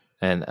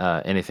 And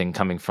anything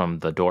coming from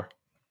the door?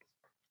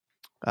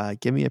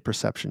 Give me a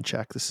perception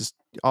check. This is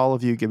all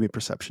of you. Give me a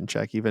perception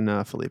check. Even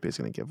Felipe is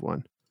going to give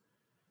one.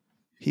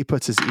 He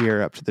puts his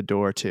ear up to the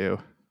door too.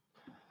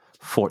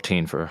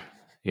 14 for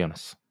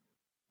Jonas.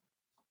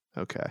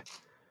 Okay.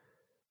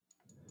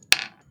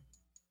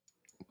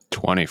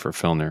 20 for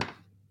Filner.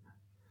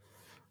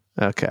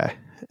 Okay.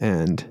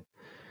 And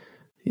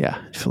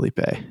yeah, Felipe.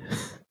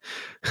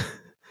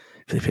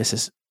 Felipe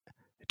says,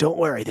 "Don't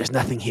worry, there's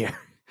nothing here."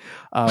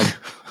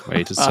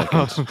 Wait a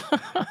second.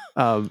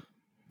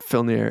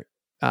 Filner,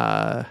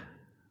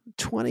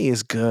 20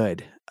 is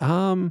good.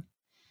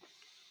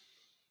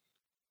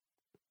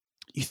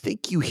 You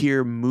think you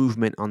hear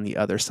movement on the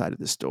other side of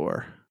this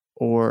door,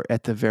 or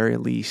at the very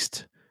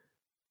least,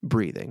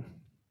 breathing.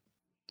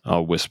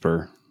 I'll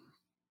whisper,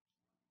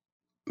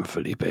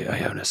 "Felipe,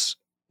 Ionis,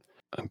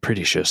 I'm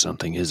pretty sure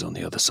something is on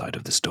the other side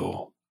of this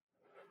door.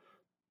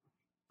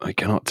 I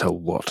cannot tell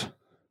what.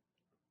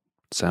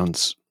 It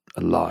sounds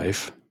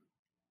alive.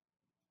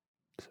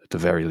 At the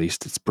very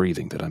least, it's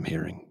breathing that I'm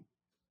hearing.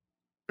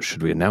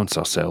 Should we announce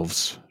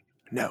ourselves?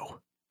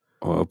 No.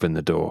 Or open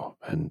the door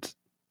and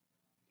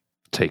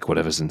take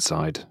whatever's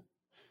inside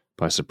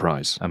by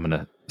surprise?" I'm going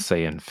to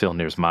say in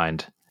Filner's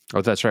mind.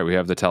 Oh, that's right. We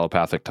have the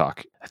telepathic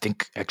talk. I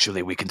think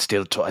actually we can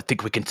still talk. I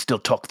think we can still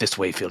talk this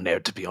way,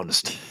 Filner, to be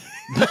honest.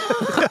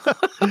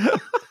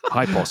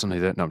 Hi, possibly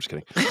that. No, I'm just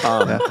kidding.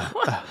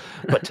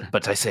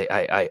 But I say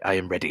I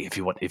am ready. If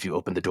you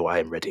open the door, I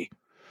am ready.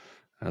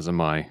 As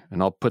am I.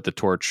 And I'll put the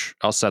torch.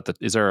 I'll set the.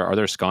 Are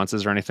there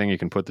sconces or anything you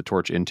can put the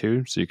torch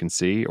into so you can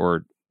see,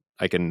 or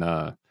I can?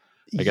 I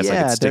guess I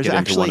can stick it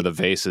into one of the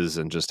vases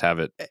and just have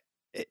it.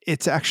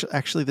 It's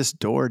actually this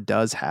door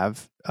does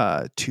have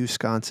 2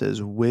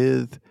 sconces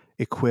with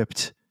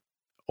equipped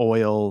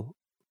oil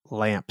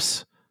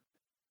lamps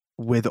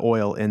with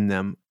oil in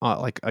them,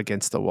 like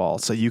against the wall,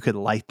 so you could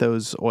light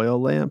those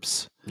oil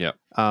lamps. Yeah.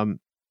 And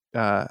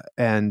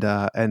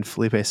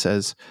Felipe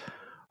says,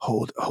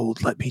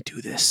 "Hold, let me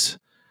do this."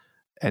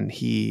 And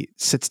he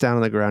sits down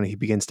on the ground and he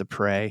begins to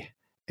pray.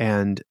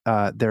 And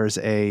there's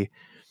a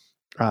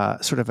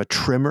sort of a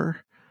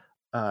tremor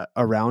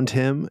around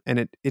him, and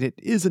it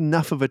is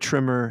enough of a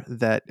tremor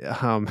that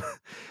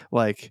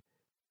like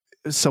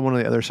someone on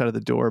the other side of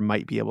the door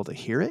might be able to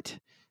hear it.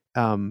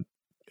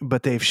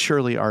 But they've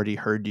surely already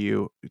heard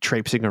you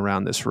traipsing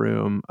around this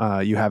room.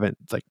 You haven't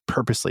like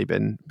purposely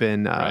been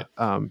right.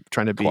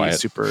 Trying to be quiet,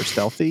 super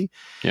stealthy.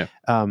 Yeah.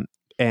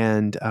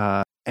 And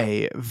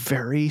a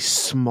very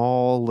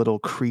small little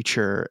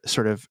creature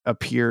sort of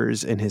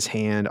appears in his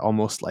hand,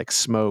 almost like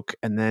smoke.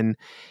 And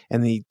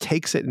he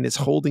takes it and is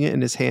holding it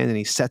in his hand, and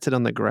he sets it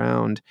on the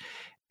ground.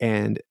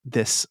 And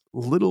this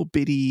little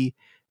bitty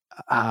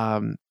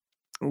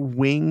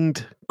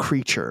winged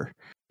creature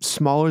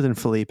smaller than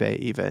Felipe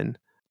even,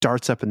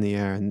 darts up in the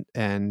air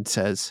and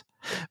says,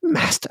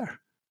 "Master,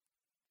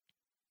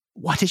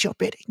 what is your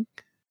bidding?"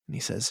 And he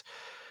says,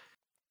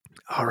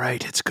 "All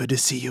right, it's good to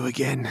see you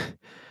again.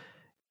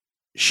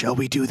 Shall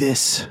we do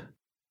this?"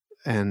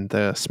 And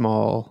the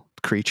small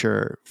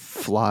creature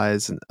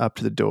flies up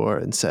to the door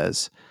and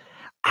says,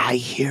 "I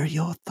hear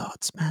your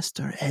thoughts,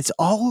 Master. As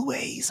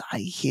always, I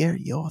hear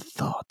your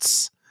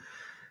thoughts."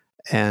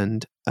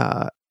 And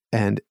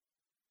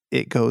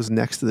it goes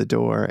next to the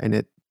door, and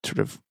it sort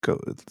of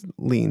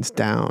leans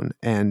down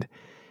and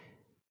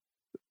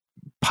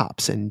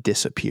pops and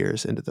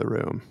disappears into the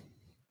room.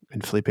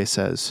 And Felipe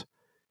says,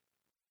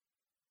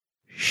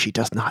 "She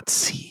does not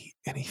see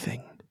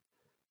anything.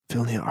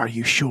 Filnir, are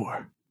you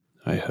sure?"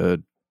 I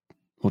heard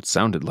what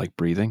sounded like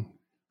breathing.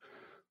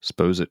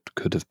 Suppose it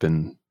could have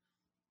been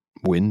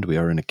wind. We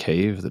are in a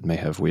cave that may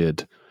have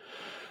weird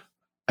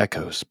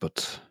echoes,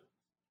 but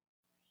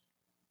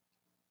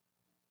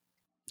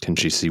can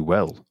she see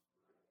well?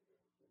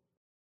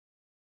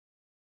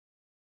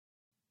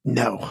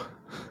 No.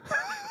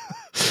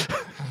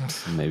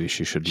 Maybe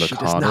she should look She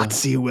does harder. not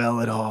see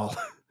well at all.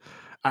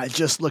 I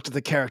just looked at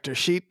the character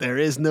sheet. There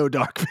is no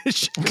dark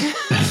vision.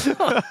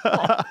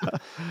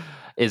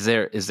 Is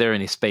there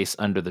any space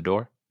under the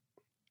door?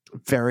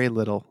 Very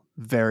little.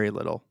 Very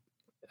little.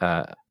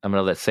 I'm going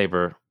to let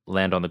Saber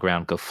land on the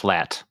ground, go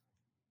flat,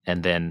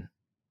 and then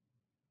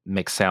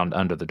make sound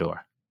under the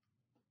door.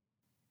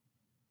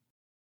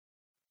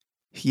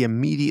 He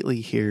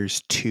immediately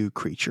hears two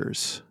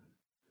creatures.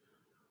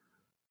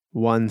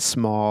 One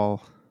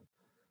small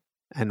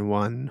and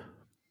one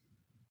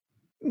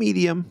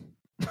medium.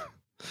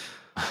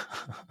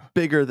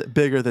 bigger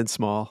than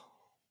small.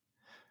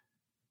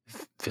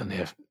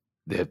 Filnir,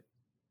 there are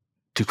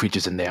two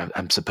creatures in there.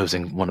 I'm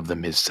supposing one of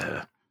them is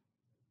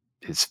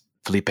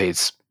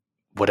Felipe's,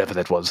 whatever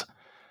that was.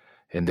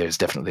 And there's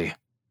definitely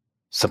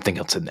something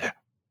else in there.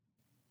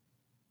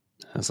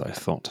 As I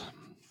thought.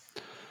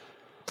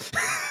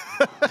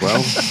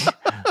 Well,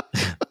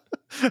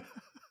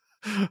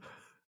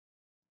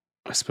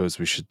 I suppose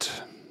we should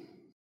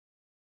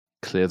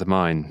clear the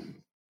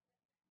mine.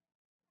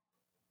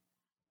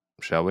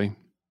 Shall we?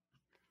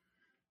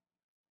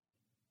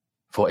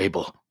 For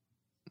Abel.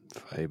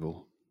 For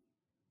Abel.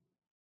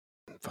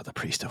 For the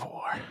priest of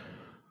war.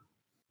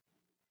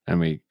 And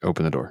we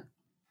open the door.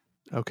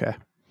 Okay.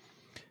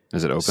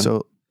 Is it open?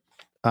 So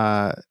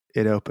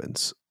it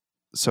opens.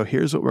 So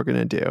here's what we're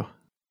going to do.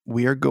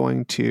 We are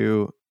going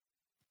to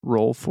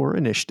roll for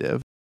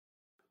initiative.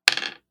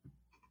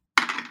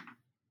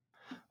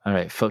 All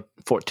right,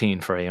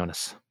 14 for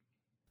Aeonis.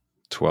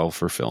 12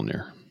 for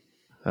Filnir.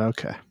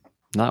 Okay.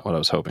 Not what I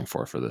was hoping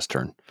for this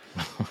turn.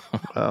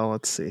 Well,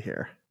 let's see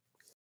here.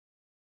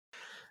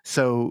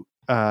 So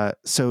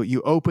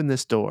you open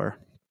this door,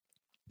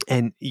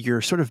 and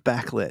you're sort of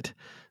backlit.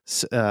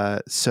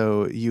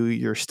 So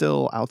you're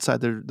still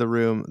outside the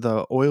room.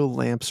 The oil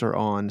lamps are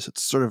on, so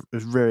it's sort of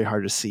very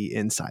hard to see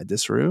inside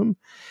this room.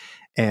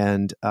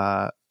 And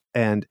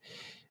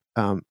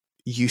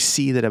you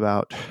see that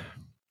about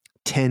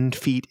 10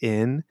 feet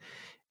in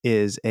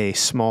is a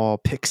small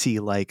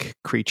pixie-like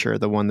creature,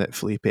 the one that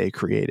Felipe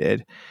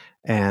created,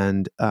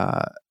 and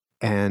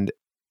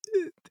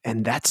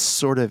that's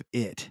sort of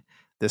it.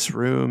 This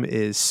room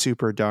is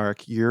super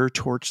dark. Your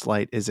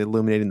torchlight is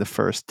illuminating the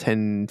first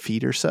 10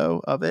 feet or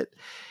so of it.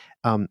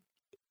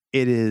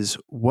 It is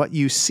what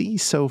you see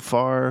so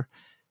far,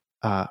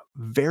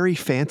 very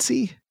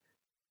fancy.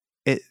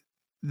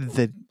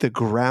 The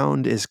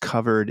ground is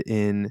covered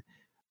in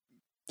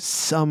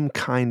some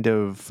kind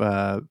of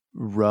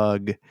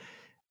rug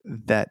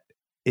that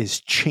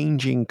is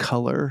changing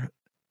color.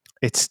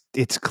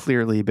 It's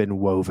clearly been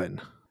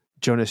woven.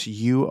 Jonas,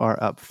 you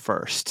are up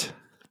first.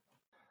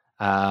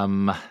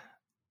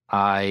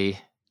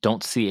 I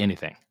don't see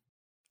anything.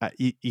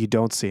 You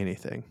don't see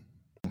anything.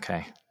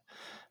 Okay.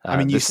 I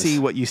mean, you see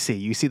what you see.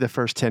 You see the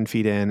first 10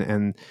 feet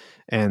in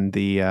and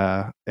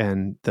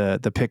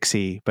the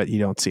pixie, but you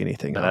don't see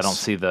anything But else. I don't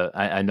see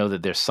I know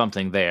that there's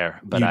something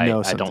there, but You I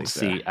know don't see something's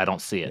there. I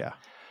don't see it.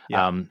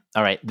 Yeah.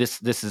 All right.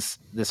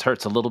 This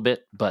hurts a little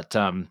bit, but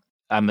I'm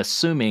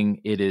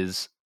assuming it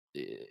is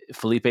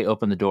Felipe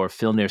opened the door,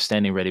 Filnir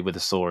standing ready with a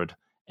sword,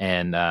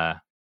 and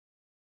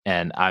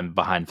I'm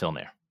behind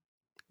Filnir.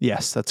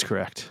 Yes, that's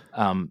correct.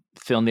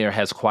 Filnir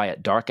has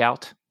quiet dark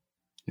out.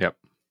 Yep.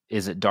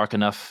 Is it dark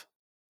enough?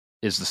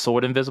 Is the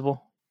sword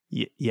invisible?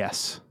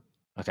 Yes.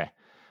 Okay.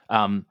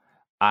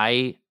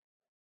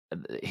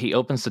 He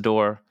opens the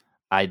door.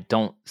 I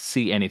don't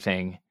see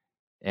anything,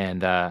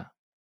 and I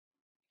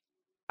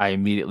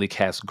immediately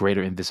cast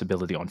greater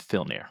invisibility on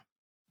Filnir.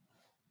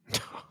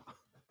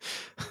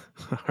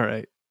 All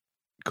right.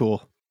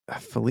 Cool.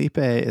 Felipe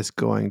is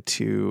going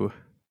to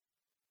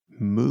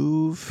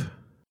move.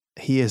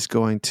 He is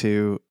going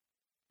to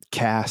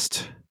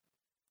cast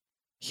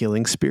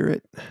Healing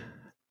Spirit,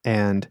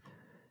 and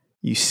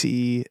you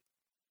see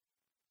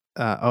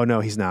oh no,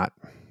 he's not.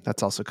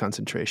 That's also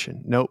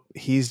concentration. Nope,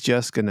 he's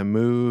just going to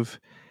move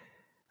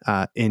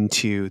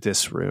into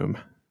this room.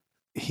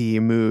 he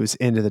moves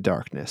into the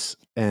darkness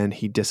and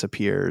he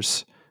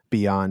disappears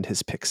beyond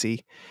his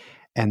pixie.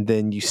 And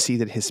then you see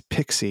that his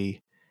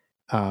pixie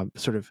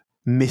sort of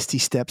misty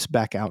steps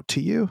back out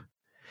to you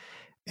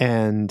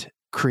and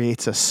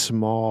creates a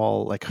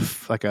small, like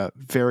a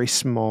very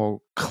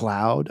small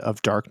cloud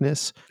of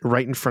darkness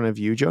right in front of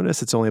you,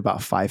 Jonas. It's only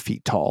about 5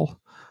 feet tall.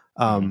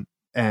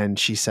 And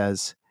she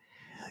says,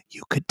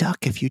 "You could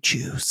duck if you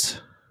choose.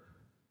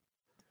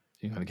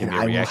 And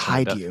I will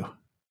hide you."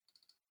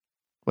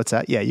 What's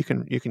that? Yeah, you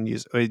can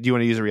use. Do you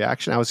want to use a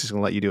reaction? I was just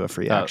going to let you do a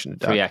free action. To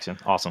duck. Free action.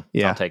 Awesome.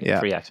 Yeah, I'll take it. yeah.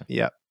 Free action.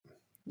 Yep.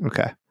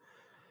 Okay.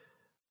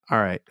 All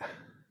right.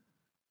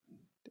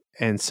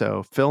 And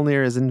so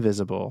Filnir is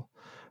invisible.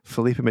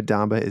 Felipe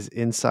Madamba is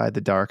inside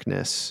the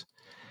darkness,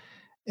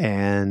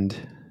 and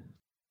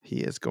he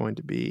is going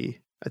to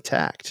be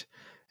attacked,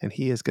 and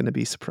he is going to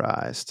be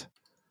surprised.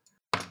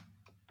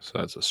 So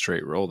that's a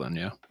straight roll then,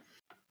 yeah?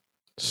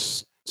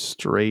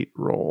 Straight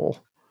roll.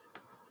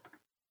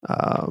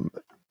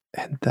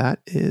 And that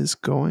is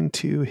going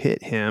to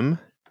hit him.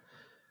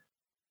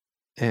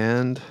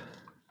 And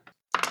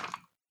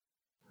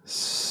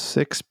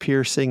 6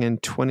 piercing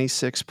and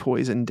 26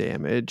 poison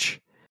damage.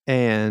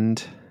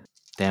 And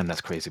damn,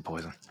 that's crazy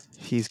poison.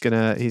 He's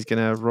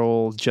gonna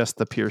roll just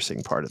the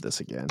piercing part of this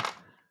again.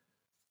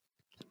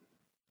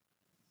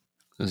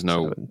 There's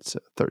no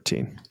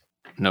 13.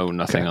 No,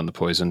 nothing Okay. on the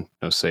poison.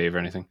 No save or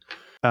anything.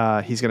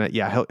 He's gonna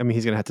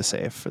he's gonna have to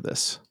save for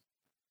this.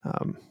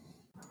 All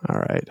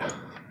right.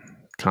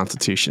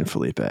 Constitution,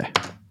 Felipe. That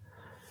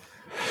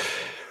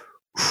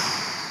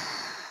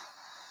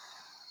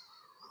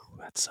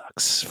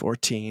sucks.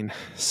 14.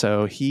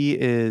 So he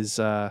is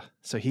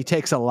he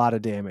takes a lot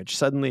of damage.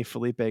 Suddenly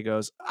Felipe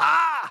goes,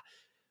 "Ah!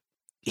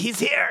 He's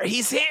here!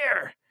 He's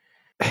here!"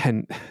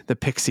 And the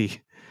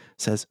pixie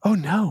says, "Oh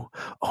no!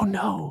 Oh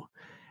no!"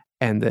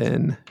 And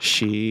then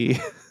she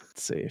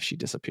let's see if she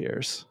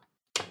disappears.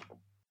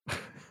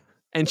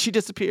 And she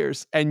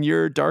disappears, and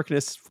your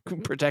darkness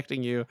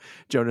protecting you,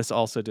 Jonas,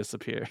 also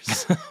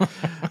disappears.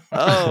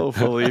 Oh,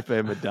 Felipe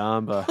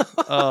Madamba.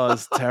 Oh,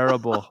 it's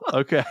terrible.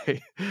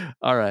 Okay.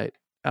 All right.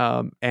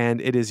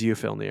 And it is you,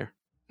 Filnir.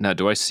 Now,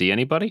 do I see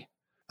anybody?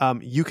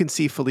 You can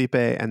see Felipe,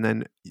 and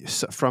then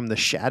from the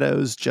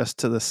shadows just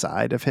to the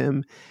side of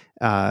him,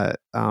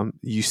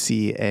 you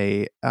see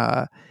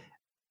another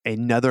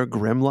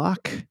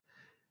Grimlock,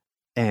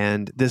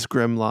 and this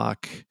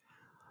Grimlock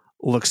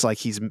looks like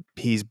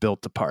he's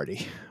built to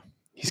party.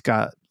 He's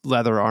got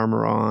leather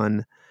armor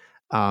on,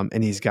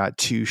 and he's got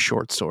 2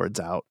 short swords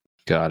out.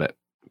 Got it.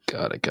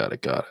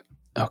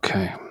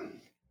 Okay.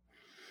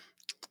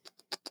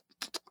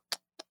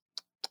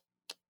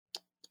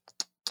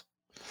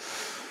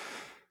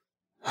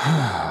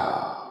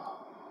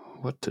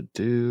 What to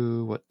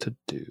do?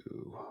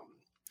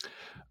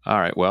 All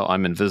right. Well,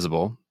 I'm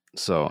invisible,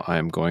 so I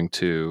am going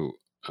to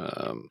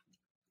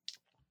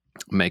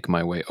make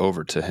my way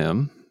over to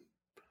him.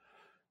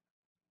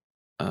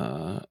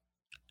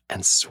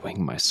 And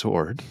swing my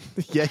sword.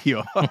 Yeah,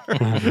 you are.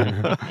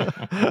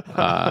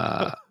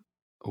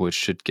 Which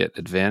should get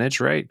advantage,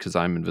 right? Because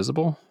I'm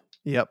invisible.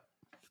 Yep.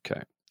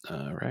 Okay.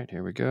 All right,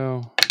 here we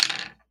go.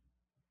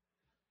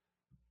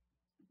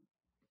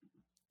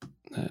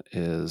 That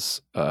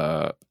is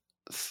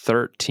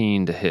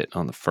 13 to hit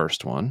on the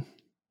first one.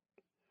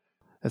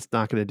 That's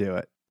not going to do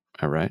it.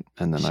 All right,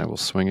 and then I will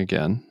swing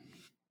again.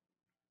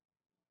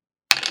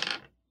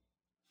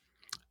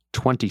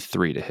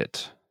 23 to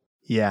hit.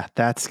 Yeah,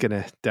 that's going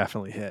to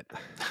definitely hit.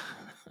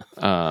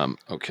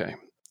 Okay.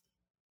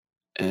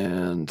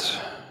 And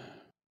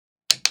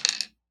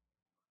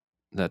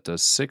that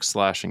does 6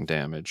 slashing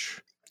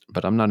damage,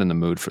 but I'm not in the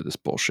mood for this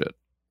bullshit.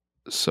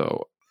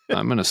 So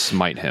I'm going to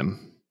smite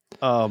him.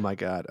 Oh my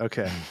God.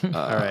 Okay.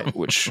 All right.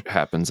 Which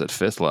happens at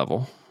 5th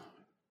level.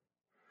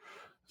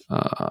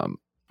 1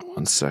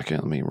 second.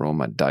 Let me roll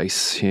my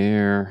dice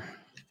here.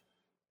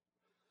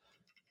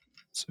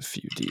 It's a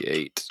few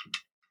D8.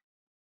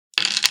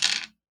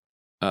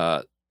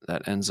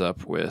 That ends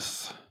up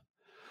with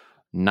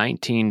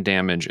 19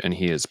 damage, and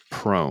he is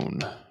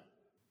prone.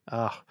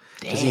 Oh,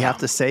 does he have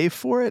to save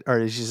for it, or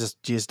is he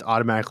just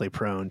automatically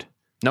proned?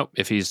 Nope.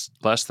 If he's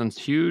less than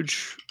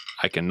huge,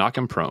 I can knock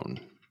him prone.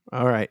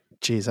 All right.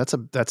 Geez,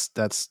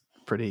 that's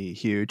pretty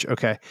huge.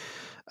 Okay.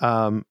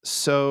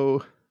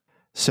 So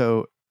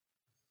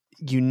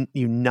you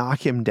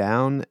knock him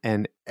down,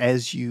 and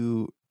as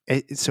your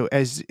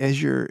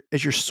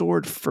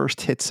sword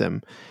first hits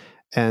him,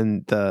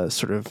 and the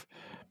sort of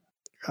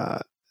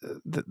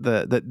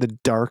the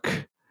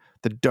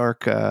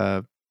dark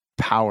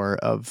power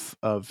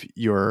of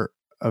your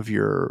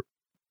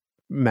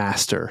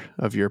master,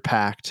 of your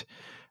pact,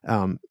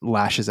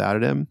 lashes out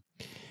at him.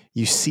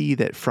 You see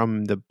that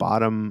from the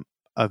bottom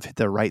of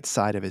the right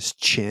side of his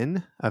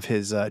chin, of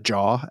his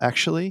jaw,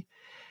 actually,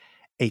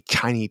 a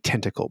tiny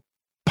tentacle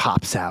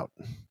pops out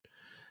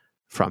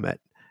from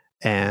it.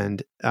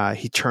 And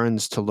he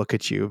turns to look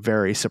at you,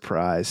 very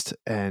surprised,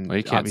 and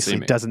obviously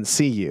doesn't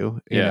see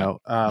you, you know.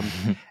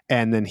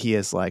 And then he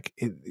is like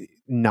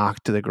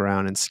knocked to the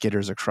ground and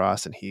skitters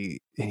across, and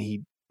he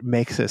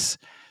makes this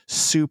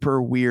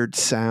super weird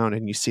sound,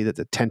 and you see that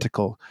the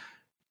tentacle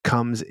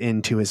comes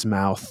into his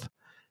mouth,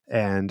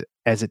 and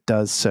as it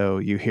does so,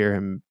 you hear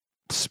him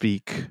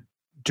speak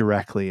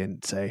directly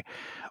and say,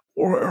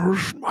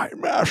 "Where's my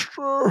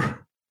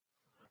master?"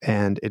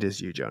 And it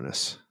is you,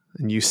 Jonas.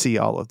 And you see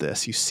all of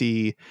this. You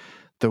see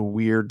the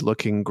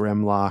weird-looking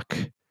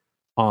Grimlock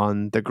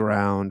on the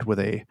ground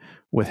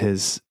with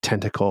his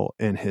tentacle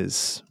in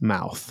his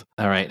mouth.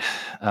 All right.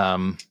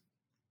 And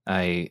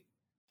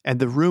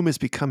the room is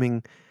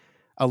becoming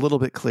a little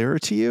bit clearer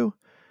to you.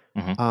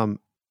 Mhm.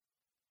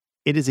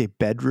 It is a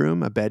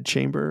bedroom, a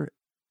bedchamber,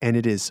 and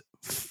it is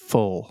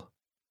full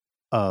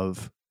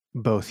of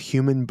both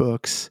human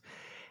books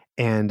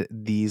and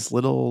these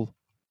little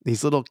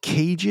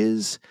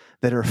cages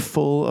that are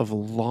full of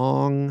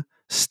long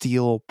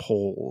steel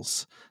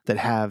poles that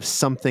have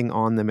something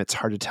on them. It's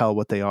hard to tell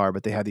what they are,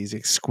 but they have these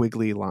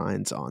squiggly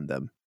lines on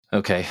them.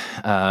 Okay.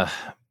 I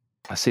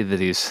see that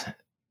he's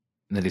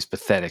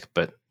pathetic,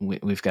 but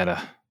we've got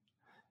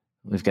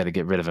to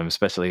get rid of him,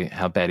 especially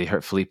how bad he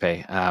hurt Felipe.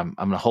 I'm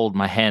going to hold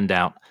my hand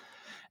out,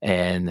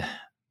 and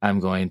I'm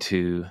going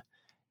to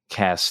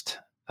cast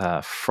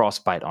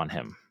Frostbite on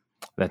him.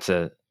 That's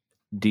a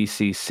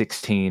DC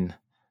 16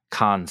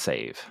 con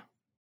save.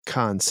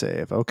 Con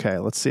save. Okay,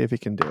 let's see if he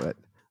can do it.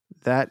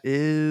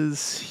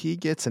 He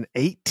gets an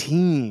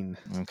 18.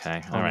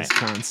 Okay, all on right. his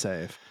con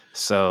save.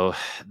 So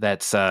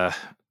that's I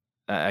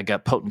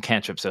got potent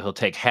cantrip, so he'll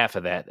take half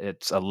of that.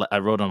 I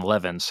rolled an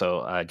 11,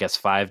 so I guess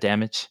 5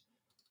 damage.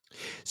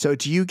 So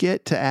do you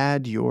get to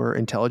add your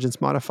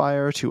intelligence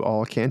modifier to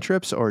all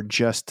cantrips, or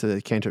just to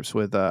the cantrips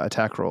with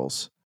attack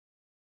rolls?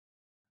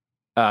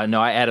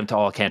 No, I add them to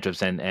all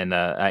cantrips, and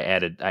I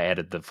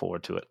added the 4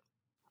 to it.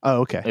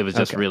 Oh, okay. It was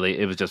just really.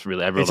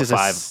 I rolled a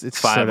 5, it's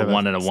 5, sort a of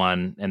 1, and a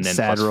 1, and then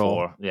sad plus roll.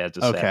 4. Yeah,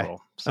 just Okay. sad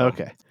roll. So,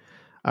 Okay.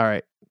 All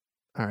right.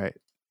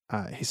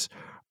 He's,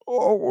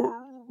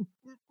 "Oh,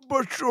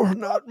 but you're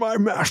not my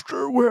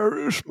master.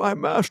 Where is my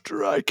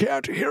master? I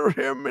can't hear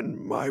him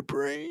in my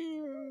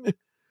brain."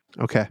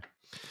 Okay.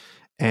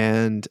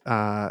 And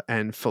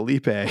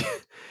Felipe,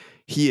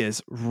 he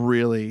is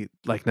really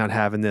like not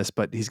having this,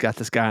 but he's got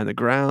this guy on the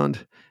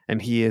ground,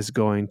 and he is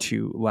going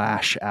to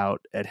lash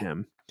out at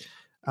him.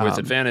 With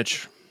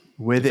advantage.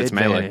 With If it's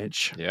melee.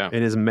 advantage. Yeah.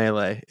 It is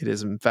melee. It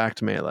is in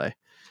fact melee.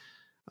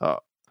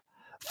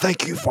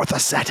 Thank you for the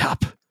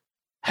setup,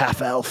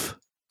 half-elf.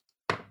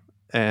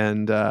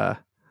 And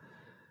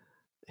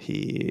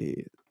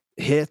he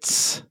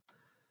hits,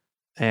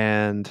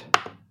 and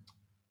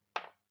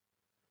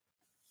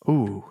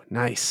ooh,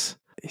 nice.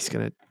 He's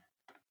going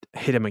to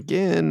hit him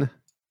again.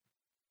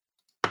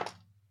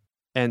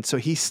 And so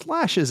he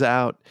slashes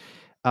out,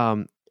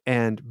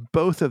 and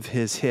both of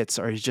his hits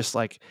are just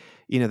like,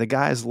 the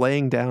guy's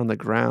laying down on the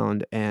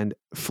ground, and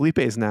Felipe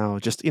is now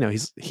just,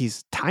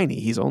 he's tiny.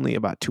 He's only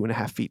about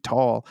 2.5 feet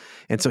tall.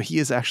 And so he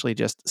is actually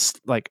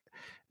just like,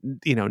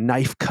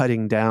 knife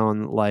cutting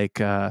down like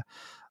a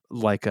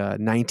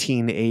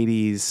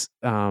 1980s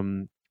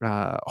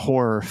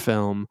horror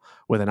film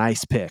with an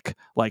ice pick,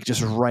 like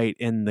just right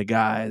in the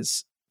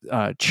guy's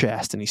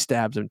chest. And he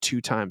stabs him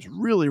 2 times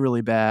really,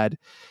 really bad.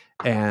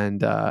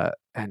 And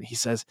he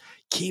says,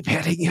 "Keep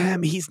hitting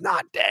him. He's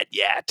not dead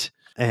yet."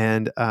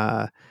 And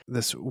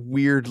this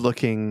weird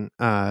looking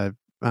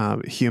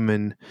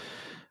human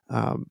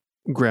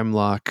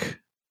Grimlock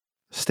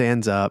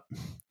stands up,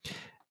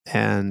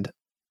 and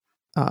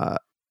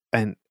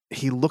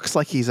he looks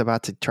like he's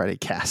about to try to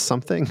cast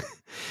something.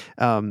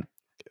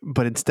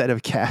 But instead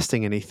of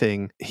casting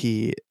anything,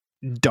 he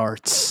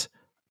darts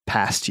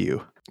past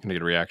you. Can I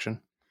get a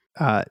reaction?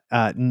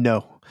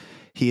 No.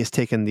 He has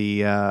taken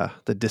the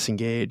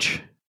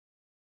disengage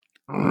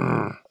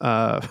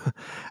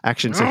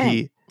action. So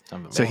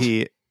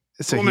he.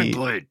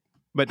 Blade.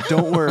 But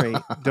don't worry.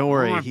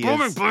 He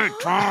is. Blade,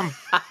 Tom.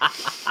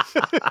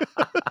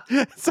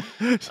 so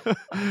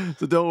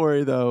don't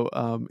worry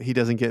though. He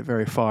doesn't get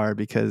very far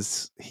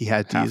because he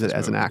had to use it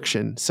as an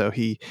action. So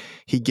he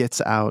gets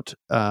out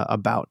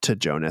about to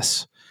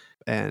Jonas,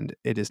 and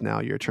it is now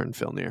your turn,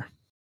 Filnir.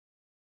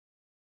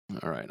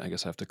 All right, I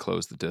guess I have to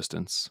close the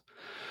distance.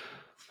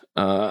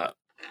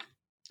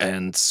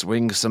 And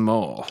swing some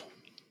more.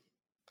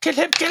 Kill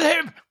him!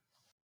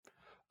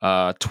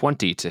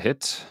 20 to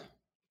hit.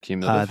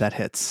 Cumulative. That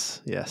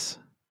hits, yes.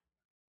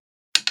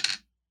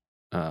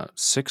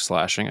 6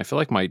 slashing. I feel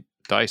like my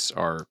dice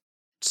are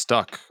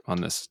stuck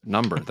on this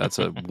number. That's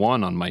a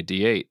 1 on my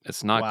D8.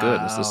 It's not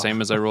good. It's the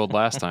same as I rolled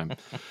last time.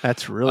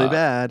 That's really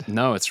bad.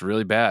 No, it's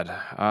really bad.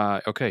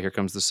 Okay, here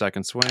comes the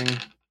second swing.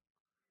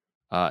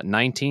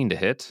 19 to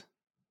hit.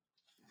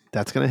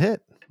 That's going to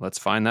hit. Let's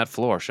find that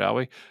floor, shall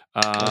we?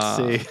 Let's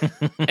see.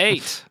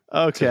 8.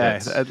 Okay,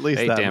 at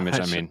least 8 that damage,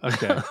 much. I mean.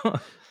 Okay.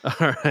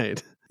 All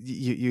right.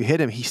 You hit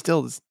him. He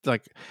still is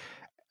like,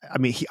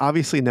 he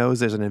obviously knows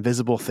there's an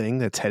invisible thing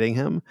that's hitting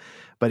him,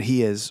 but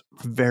he is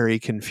very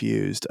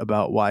confused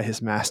about why his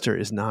master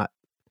is not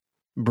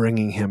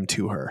bringing him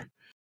to her.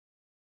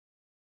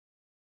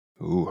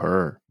 Ooh,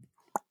 her.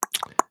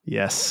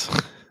 Yes.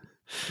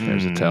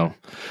 There's a tell.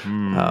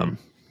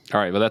 All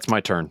right, well, that's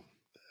my turn.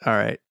 All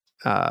right.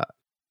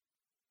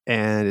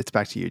 And it's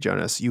back to you,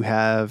 Jonas. You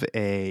have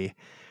a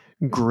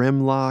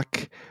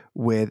Grimlock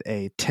with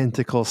a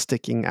tentacle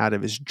sticking out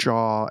of his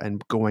jaw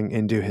and going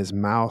into his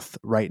mouth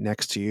right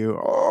next to you.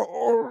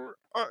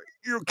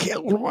 You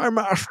killed my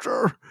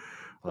master.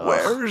 Ugh.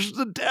 Where's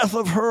the death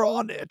of her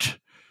on it?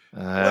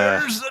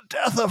 Where's the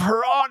death of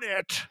her on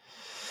it?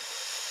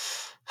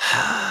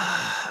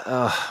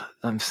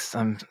 I'm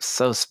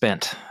so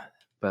spent,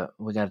 but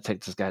we got to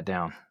take this guy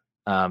down.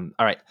 All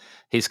right,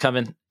 he's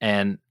coming,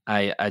 and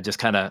I just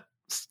kind of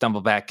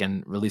stumble back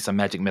and release a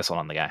magic missile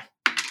on the guy.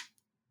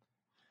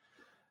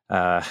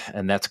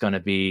 And that's going to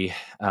be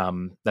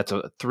that's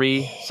a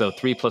 3, so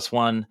 3 +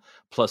 1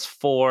 +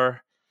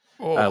 4,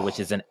 which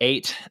is an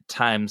 8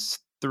 times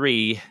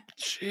 3.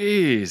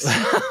 Jeez.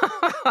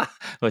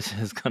 Which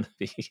is going to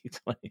be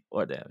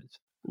 24 damage.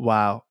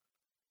 Wow.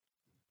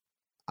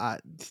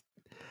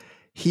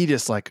 He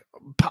just like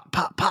pop,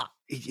 pop, pop.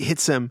 He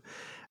hits him.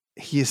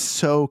 He is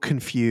so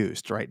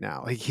confused right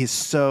now. Like, he's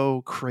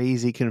so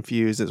crazy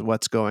confused as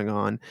what's going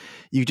on.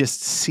 You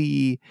just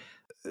see,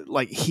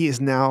 like, he is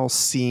now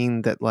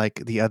seeing that,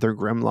 like, the other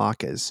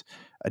Grimlock is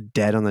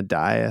dead on the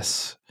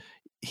dais.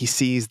 He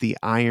sees the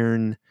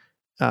iron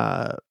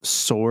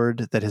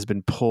sword that has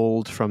been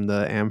pulled from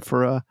the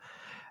amphora,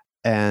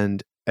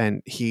 and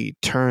he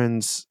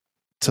turns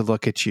to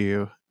look at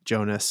you,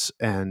 Jonas,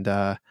 and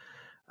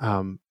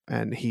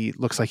he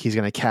looks like he's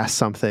going to cast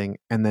something,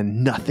 and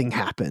then nothing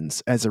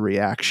happens as a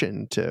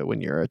reaction to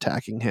when you're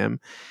attacking him.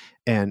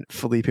 And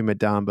Felipe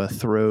Madamba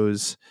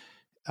throws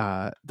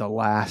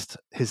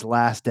his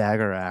last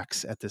dagger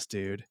axe at this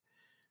dude,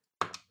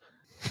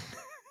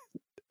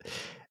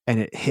 and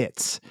it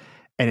hits,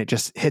 and it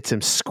just hits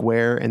him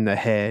square in the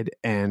head,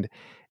 and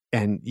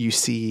you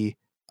see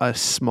a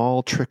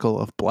small trickle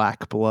of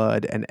black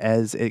blood, and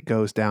as it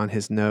goes down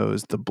his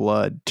nose, the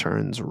blood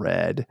turns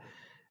red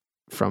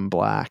from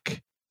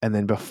black. And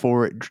then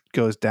before it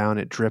goes down,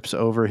 it drips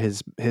over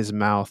his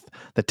mouth.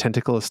 The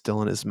tentacle is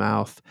still in his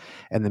mouth.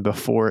 And then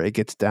before it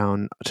gets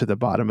down to the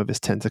bottom of his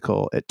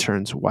tentacle, it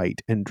turns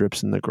white and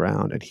drips in the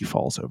ground, and he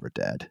falls over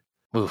dead.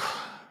 Oof.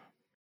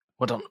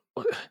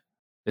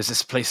 Is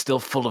this place still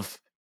full of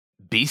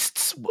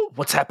beasts?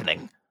 What's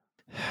happening?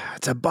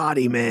 It's a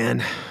body,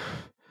 man.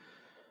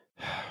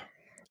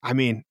 I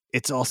mean,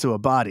 it's also a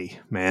body,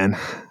 man.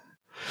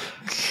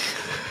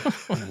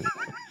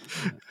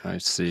 I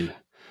see.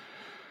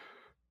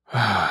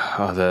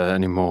 Are there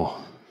any more?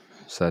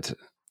 Is that...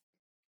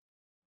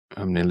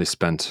 I'm nearly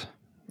spent.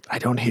 I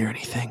don't hear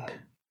anything.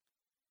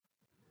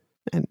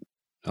 And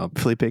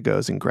Felipe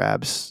goes and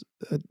grabs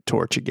a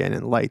torch again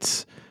and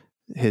lights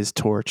his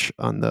torch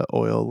on the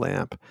oil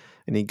lamp.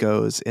 And he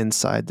goes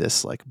inside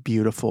this like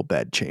beautiful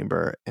bed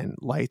chamber and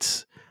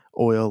lights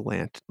oil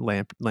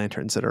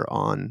lanterns that are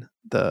on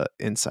the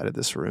inside of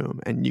this room.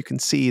 And you can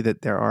see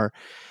that there are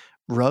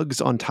rugs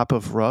on top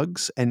of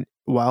rugs, and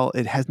while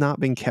it has not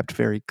been kept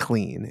very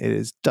clean, it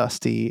is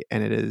dusty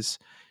and it is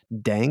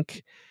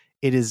dank.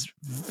 It is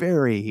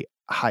very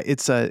high.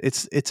 It's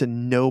a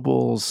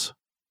noble's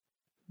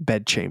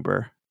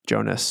bedchamber,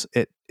 Jonas.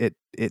 It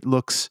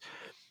looks,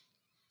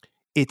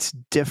 it's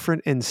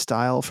different in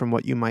style from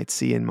what you might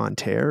see in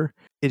Monterre.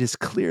 It is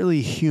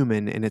clearly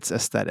human in its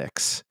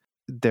aesthetics.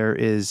 There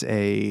is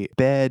a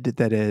bed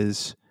that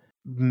is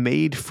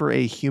made for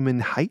a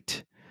human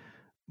height,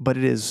 but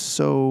it is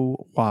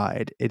so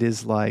wide. It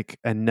is like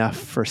enough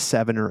for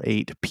 7 or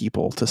 8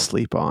 people to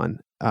sleep on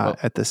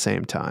at the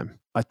same time.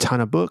 A ton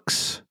of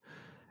books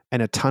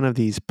and a ton of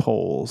these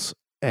poles.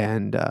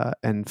 And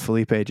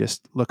Felipe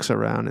just looks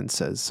around and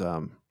says,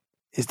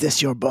 "Is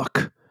this your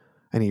book?"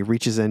 And he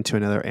reaches into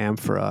another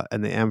amphora,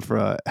 and the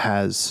amphora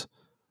has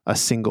a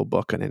single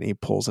book in it, and he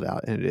pulls it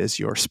out, and it is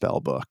your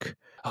spell book.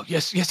 Oh,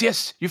 yes.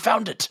 You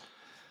found it.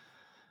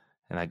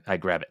 And I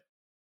grab it.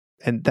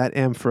 And that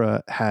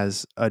amphora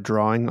has a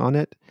drawing on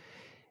it,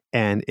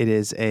 and it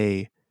is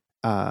it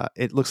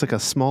looks like a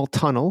small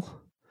tunnel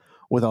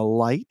with a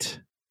light,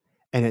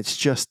 and it's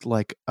just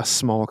like a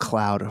small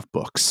cloud of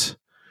books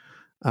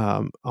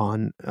on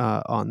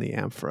the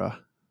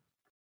amphora.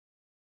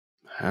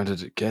 How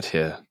did it get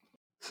here?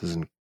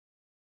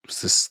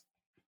 Was this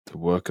the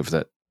work of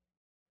that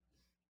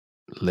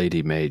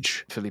lady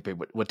mage? Felipe,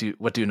 what do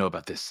you know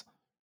about this?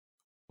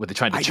 Were they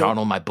trying to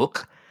channel my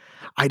book?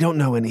 I don't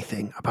know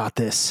anything about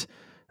this.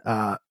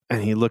 And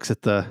he looks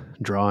at the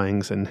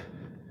drawings and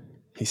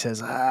he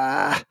says,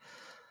 I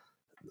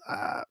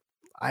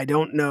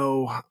don't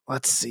know.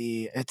 Let's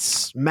see.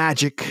 It's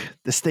magic.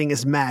 This thing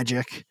is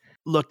magic.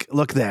 Look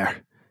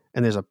there.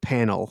 And there's a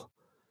panel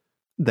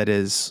that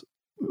is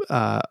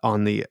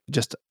on the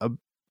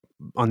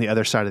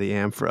other side of the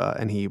amphora,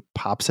 and he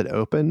pops it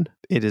open.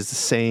 It is the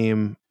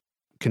same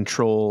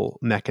control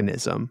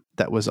mechanism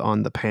that was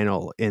on the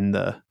panel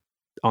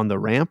on the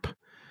ramp.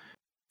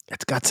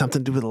 It's got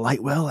something to do with the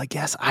light well, I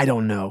guess. I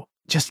don't know.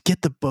 Just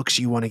get the books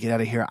you want to get out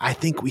of here. I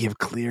think we have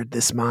cleared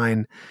this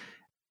mine.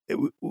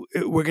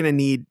 We're gonna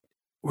need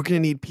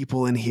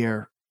people in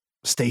here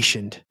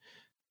stationed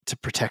to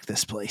protect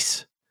this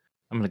place.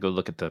 I'm gonna go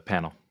look at the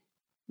panel.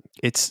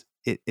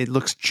 It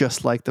looks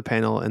just like the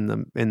panel in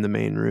the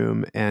main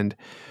room, and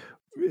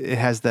it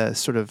has the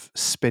sort of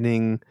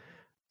spinning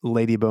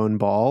ladybone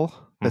ball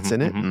that's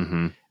in it.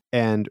 Mm-hmm.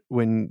 And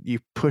when you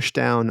push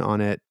down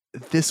on it,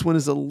 this one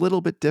is a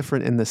little bit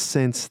different in the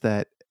sense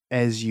that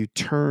as you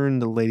turn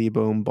the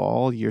ladybone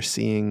ball, you're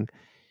seeing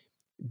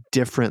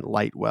different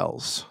light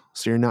wells.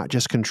 So you're not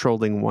just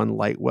controlling one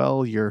light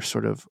well, you're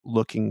sort of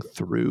looking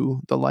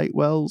through the light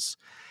wells.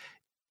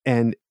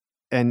 And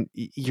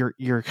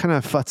you're kind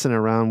of futzing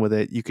around with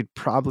it. You could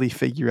probably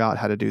figure out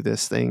how to do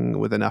this thing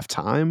with enough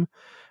time.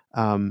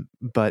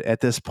 But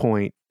at this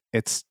point,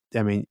 it's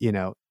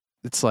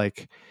like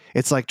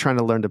trying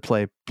to learn to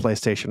play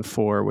PlayStation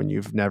 4 when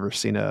you've never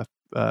seen a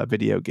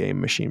video game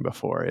machine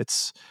before.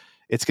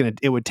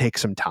 It would take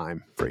some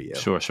time for you.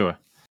 Sure.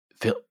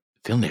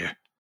 Filnir,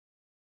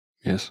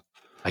 Yes.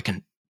 I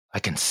can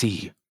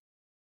see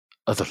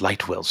other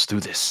light wells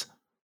through this.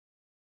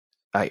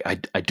 I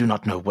do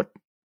not know what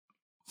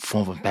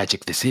form of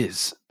magic this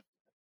is,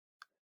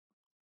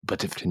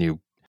 but if Can you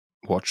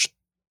watch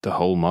the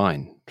whole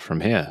mine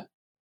from here?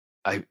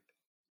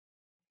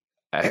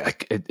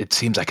 it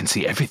seems I can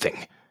see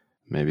everything.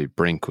 Maybe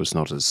Brink was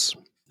not as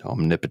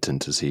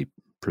omnipotent as he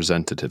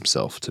presented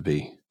himself to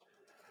be.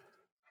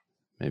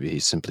 Maybe he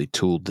simply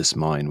tooled this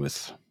mine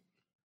with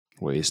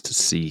ways to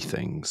see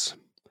things.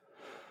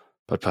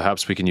 But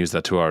perhaps we can use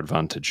that to our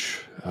advantage.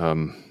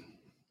 Are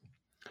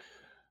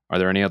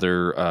there any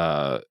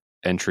other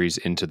entries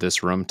into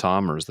this room,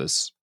 Tom, or is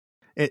this...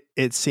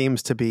 It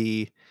seems to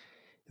be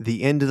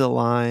the end of the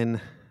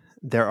line.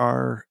 There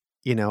are,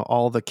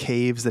 all the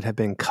caves that have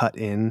been cut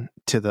in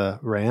to the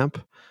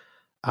ramp.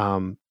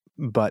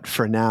 But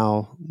for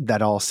now,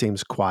 that all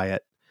seems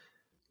quiet.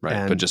 Right,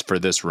 And but just for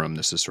this room,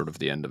 this is sort of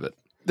the end of it.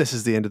 this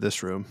is the end of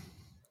this room.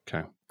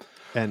 Okay.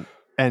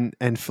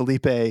 And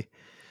Felipe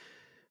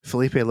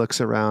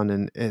looks around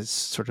and is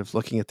sort of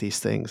looking at these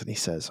things, and he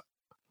says,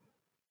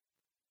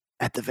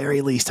 at the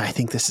very least, I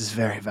think this is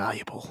very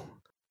valuable.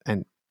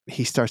 And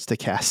he starts to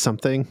cast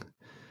something,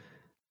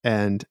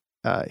 and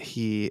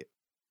he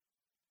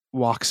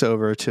walks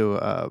over to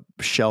a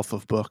shelf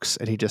of books,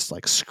 and he just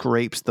like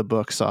scrapes the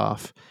books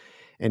off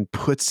and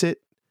puts it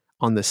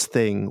on this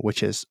thing,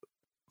 which is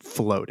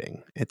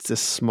floating. It's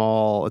this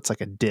small, it's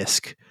like a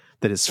disc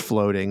that is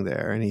floating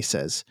there. And he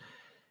says,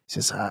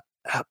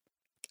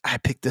 I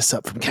picked this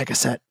up from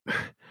Kekaset.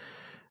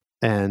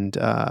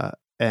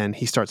 And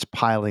he starts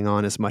piling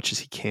on as much as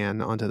he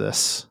can onto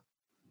this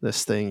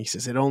thing. He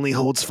says, it only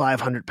holds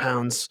 500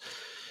 pounds.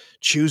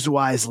 Choose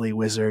wisely,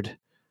 wizard.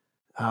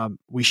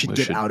 We should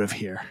get out of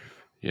here.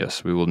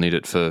 Yes, we will need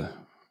it for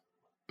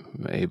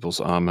Abel's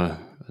armor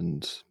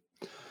and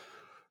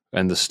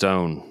the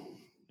stone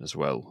as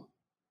well.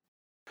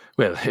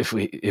 Well, if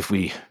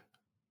we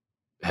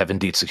have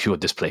indeed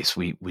secured this place,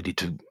 we need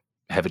to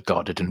have it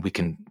guarded, and we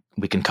can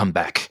come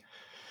back.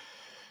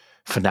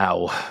 For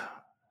now,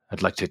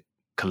 I'd like to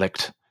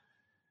collect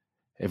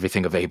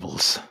everything of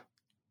Abel's.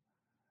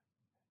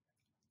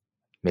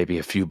 Maybe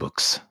a few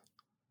books.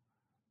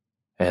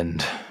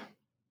 And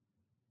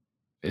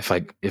if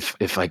I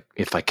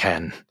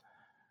can,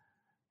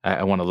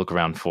 I want to look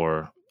around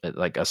for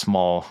like a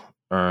small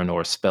urn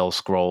or spell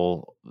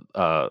scroll,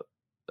 a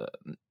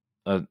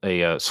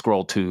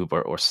scroll tube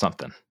or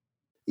something.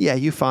 Yeah,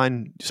 you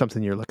find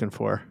something you're looking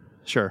for.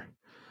 Sure.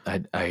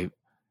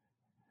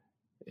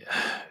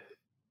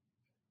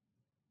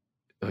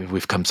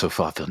 We've come so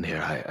far,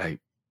 Filnir.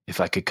 If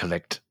I could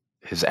collect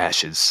his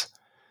ashes,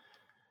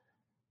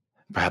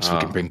 perhaps we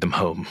can bring them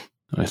home.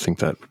 I think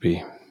that would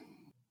be...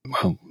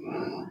 Well,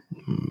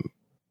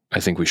 I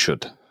think we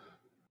should.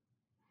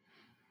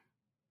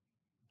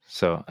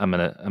 So I'm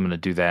gonna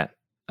do that.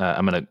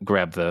 I'm gonna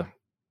grab the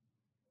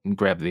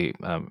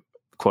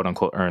quote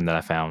unquote urn that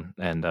I found,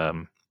 and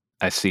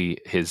I see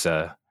his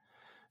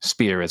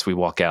spear as we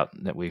walk out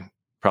that we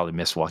probably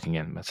missed walking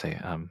in. Let's say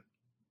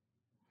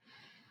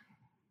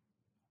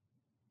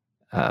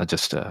I'll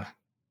just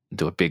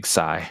do a big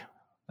sigh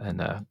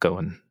and go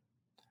and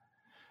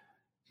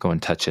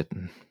touch it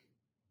and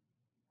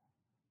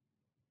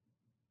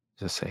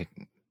just say,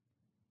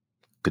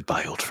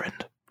 Goodbye, old friend.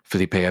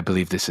 Felipe, I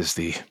believe this is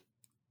the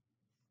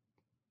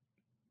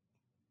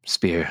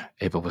spear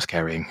Abel was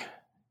carrying.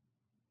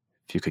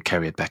 If you could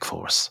carry it back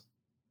for us.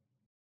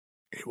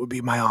 It would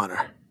be my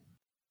honor.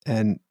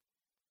 And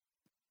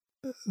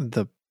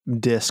the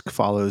disc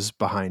follows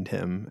behind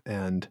him,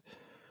 and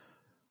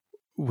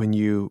when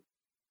you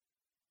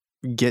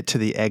get to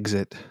the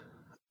exit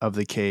of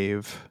the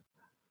cave,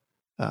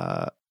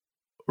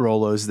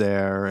 Rollo's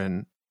there,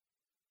 and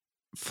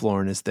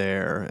Florin is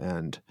there,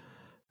 and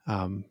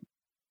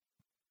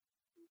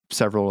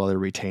several other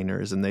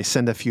retainers, and they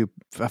send a few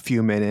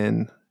men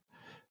in,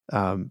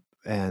 and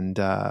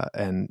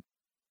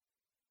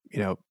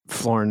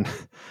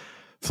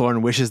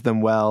Florin wishes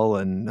them well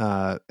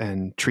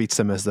and treats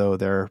them as though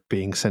they're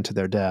being sent to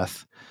their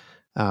death,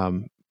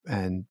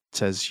 and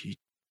says,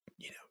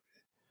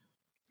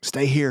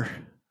 stay here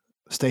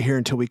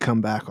until we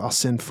come back. I'll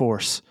send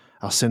force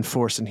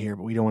in here,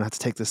 but we don't want to have to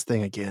take this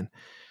thing again.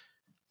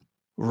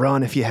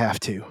 run if you have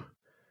to.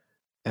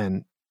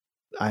 And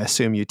I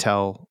assume you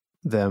tell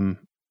them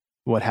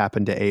what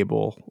happened to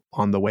Abel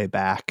on the way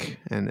back,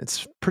 and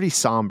it's pretty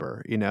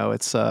somber.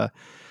 It's I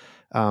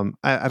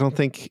don't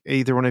think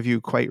either one of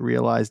you quite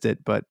realized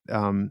it, but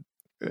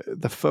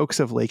the folks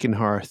of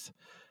Lakenhearth,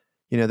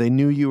 they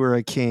knew you were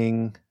a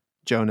king,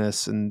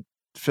 Jonas, and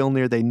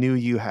Filnir. They knew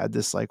you had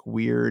this like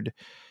weird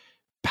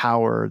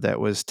power that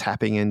was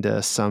tapping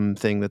into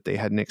something that they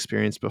hadn't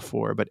experienced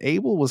before. But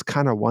Abel was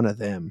kind of one of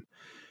them.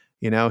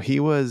 He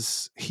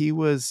was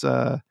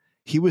the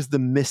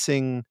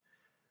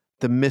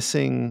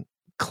missing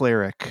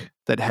cleric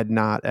that had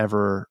not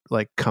ever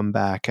like come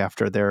back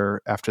after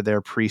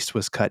their priest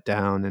was cut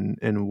down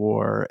in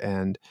war.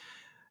 And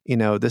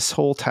this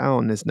whole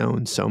town has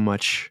known so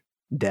much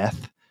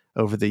death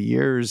over the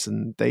years,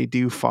 and they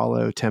do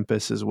follow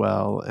Tempest as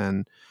well.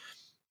 And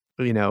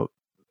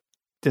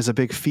there's a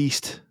big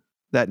feast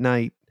that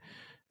night.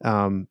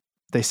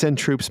 They send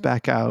troops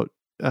back out.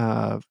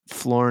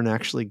 Florin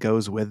actually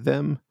goes with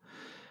them.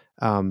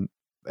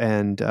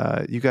 And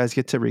you guys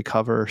get to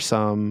recover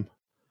some.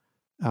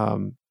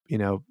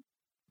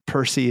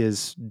 Percy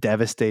is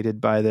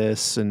devastated by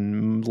this,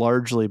 and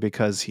largely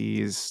because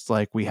he's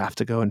like, we have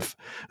to go and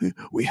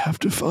we have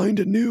to find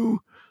a new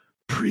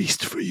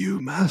priest for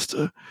you,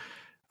 master.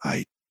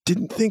 I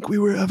didn't think we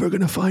were ever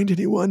going to find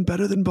anyone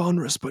better than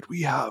Bonrus, but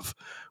we had.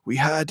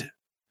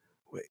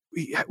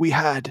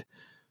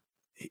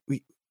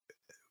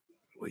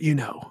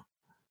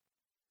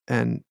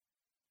 And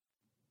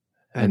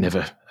I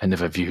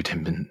never viewed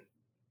him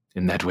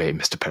in that way,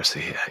 Mr.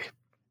 Percy. I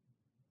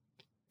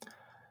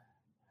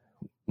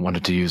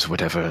wanted to use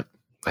whatever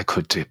I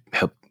could to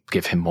help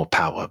give him more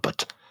power,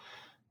 but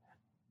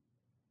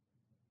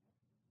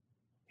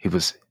he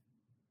was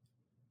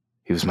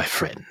my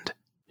friend.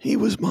 He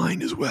was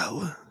mine as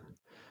well.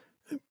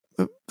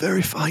 A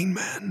very fine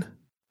man.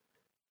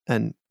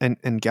 And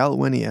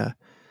Galwinia,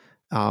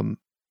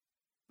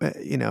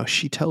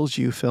 she tells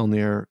you,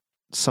 Filnir,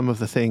 some of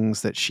the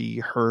things that she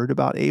heard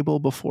about Abel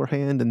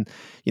beforehand. And,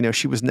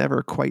 she was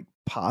never quite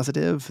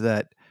positive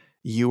that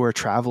you were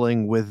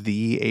traveling with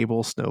the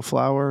Abel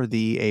Snowflower,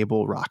 the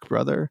Abel Rock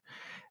Brother.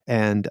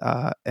 And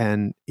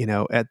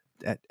at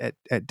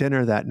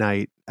dinner that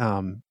night,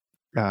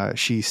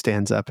 she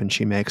stands up and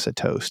she makes a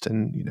toast,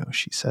 and,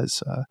 she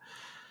says,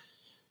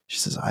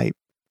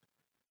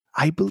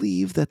 I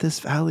believe that this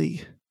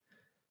valley,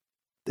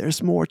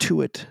 there's more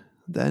to it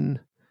than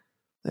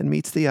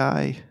meets the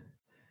eye.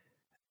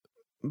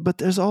 But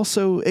there's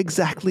also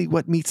exactly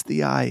what meets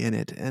the eye in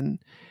it. And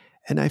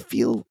I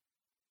feel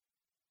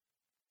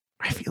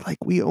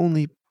like we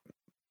only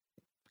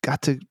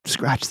got to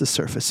scratch the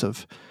surface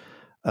of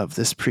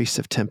this priest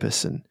of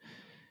Tempest and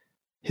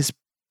his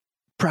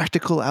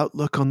practical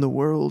outlook on the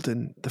world,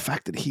 and the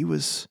fact that he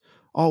was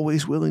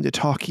always willing to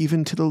talk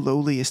even to the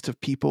lowliest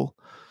of people.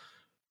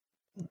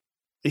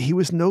 He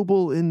was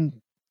noble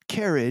in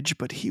carriage,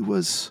 but he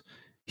was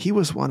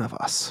one of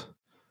us.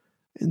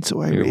 And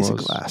so I raise a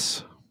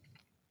glass.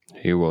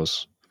 He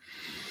was.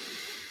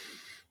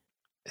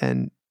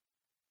 And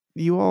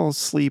you all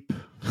sleep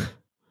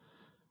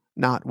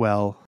not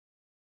well.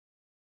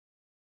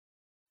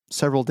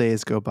 Several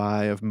days go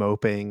by of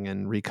moping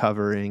and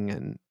recovering,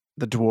 and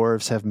the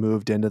dwarves have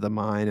moved into the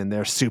mine, and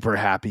they're super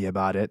happy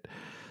about it.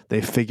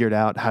 They figured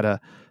out how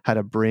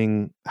to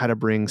bring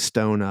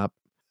stone up.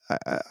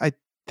 I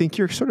think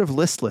you're sort of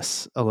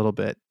listless a little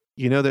bit.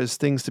 There's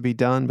things to be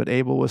done, but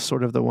Abel was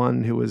sort of the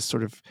one who was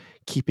sort of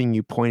keeping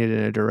you pointed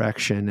in a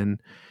direction.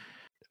 And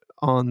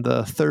on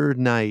the third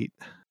night,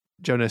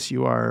 Jonas,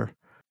 you're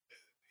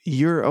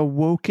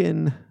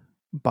awoken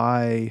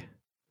by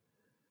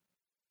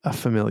a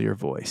familiar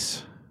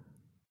voice.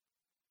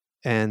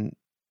 And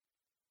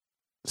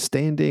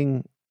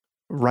standing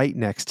right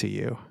next to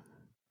you,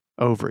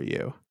 over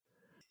you,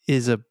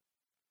 is a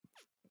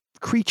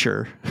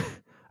creature,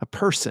 a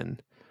person,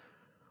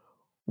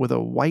 with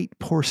a white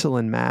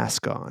porcelain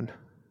mask on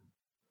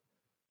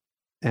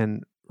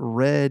and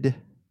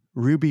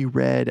ruby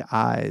red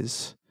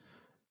eyes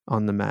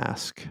on the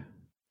mask.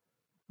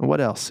 And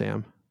what else,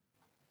 Sam?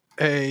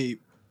 A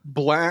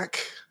black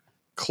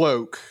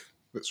cloak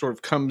that sort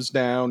of comes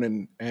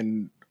down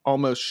and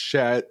almost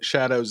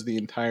shadows the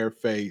entire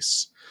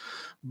face,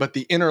 but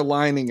the inner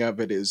lining of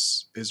it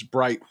is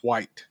bright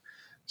white.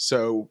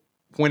 So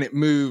when it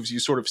moves, you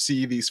sort of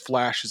see these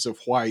flashes of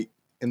white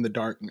in the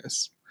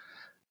darkness.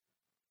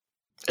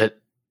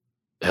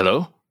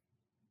 Hello?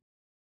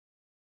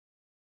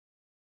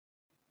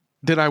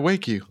 Did I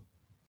wake you?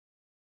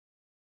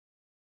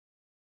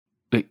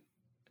 Wait.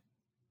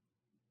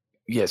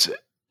 Yes.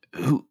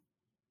 Who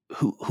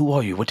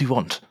are you? What do you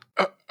want?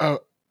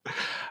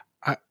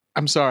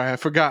 I'm sorry, I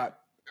forgot.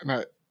 And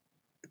I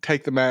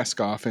take the mask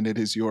off, and it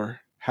is your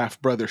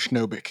half-brother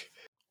Schnobik.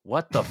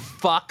 What the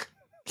fuck?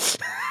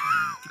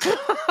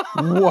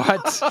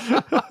 What?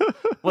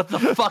 What the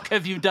fuck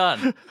have you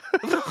done?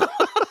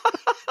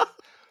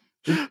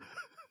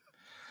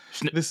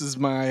 This is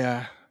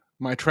my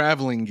my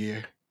traveling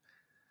gear.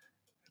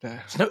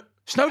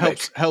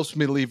 Schnobik! Helps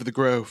me leave the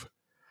grove.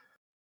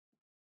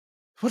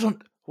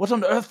 What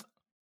on earth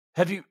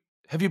have you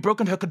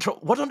broken her control?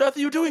 What on earth are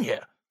you doing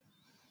here?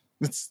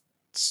 It's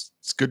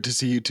good to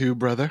see you too,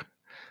 brother.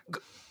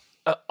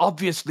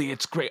 Obviously,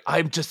 it's great.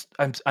 I'm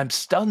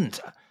stunned.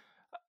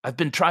 I've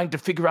been trying to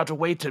figure out a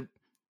way to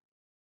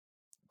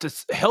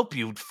help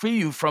you, free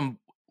you from.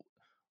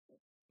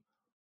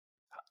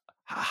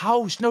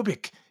 How,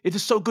 Schnobik? It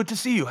is so good to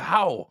see you.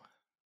 How?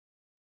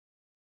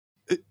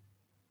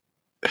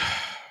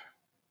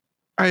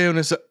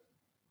 Ionis,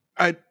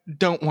 I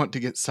don't want to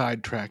get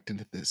sidetracked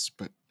into this,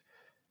 but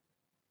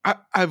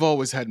I've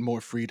always had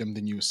more freedom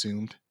than you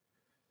assumed.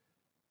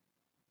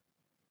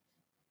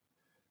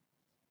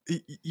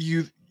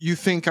 You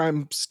think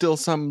I'm still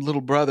some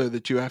little brother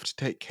that you have to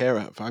take care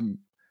of.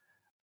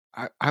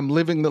 I'm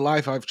living the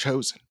life I've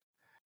chosen.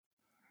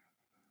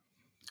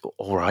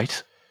 All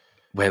right.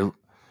 Well,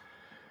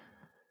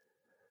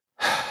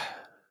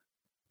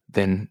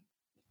 then,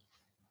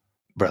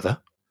 brother,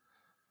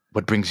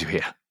 what brings you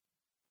here?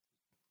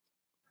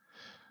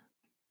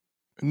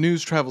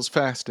 News travels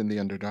fast in the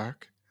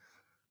Underdark.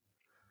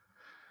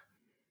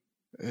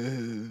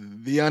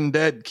 The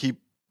undead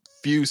keep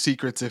few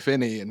secrets, if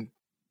any, and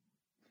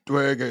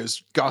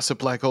dwergers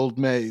gossip like old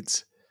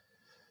maids.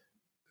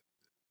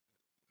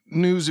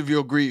 News of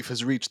your grief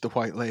has reached the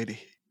White Lady.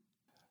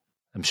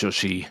 I'm sure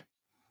she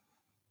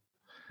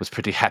was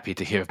pretty happy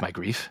to hear of my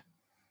grief.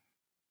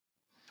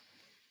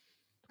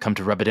 Come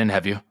to rub it in,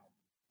 have you?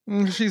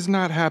 She's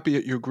not happy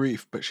at your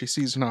grief, but she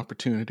sees an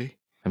opportunity.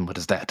 And what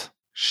is that?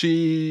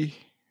 She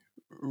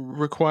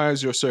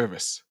requires your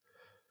service.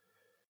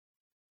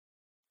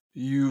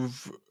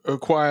 You've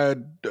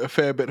acquired a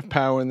fair bit of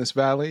power in this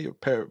valley,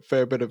 a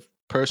fair bit of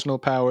personal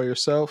power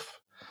yourself.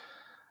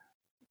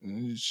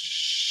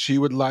 She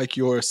would like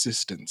your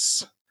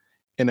assistance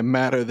in a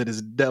matter that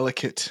is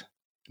delicate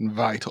and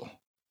vital.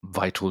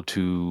 Vital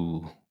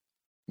to?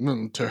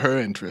 To her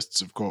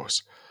interests, of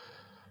course.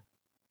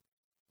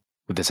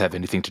 Would this have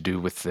anything to do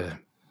with the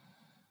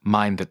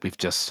mine that we've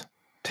just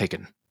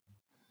taken?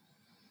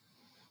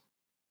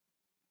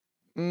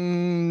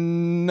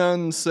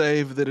 None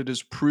save that it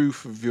is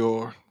proof of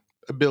your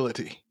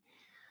ability.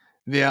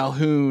 The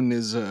Alhoun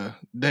is a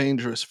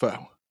dangerous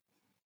foe.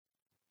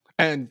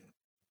 And,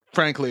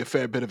 frankly, a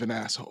fair bit of an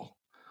asshole.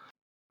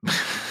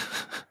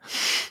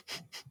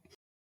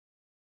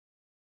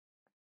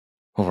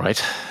 All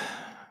right.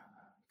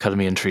 Color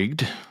me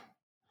intrigued.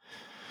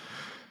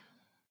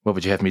 What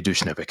would you have me do,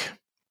 Schnobik?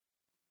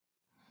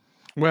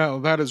 Well,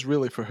 that is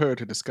really for her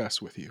to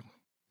discuss with you.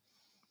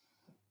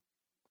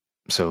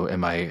 So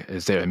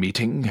is there a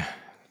meeting?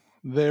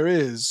 There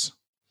is.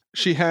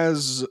 She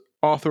has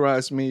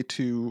authorized me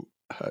to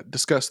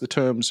discuss the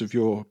terms of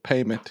your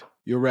payment,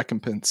 your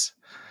recompense.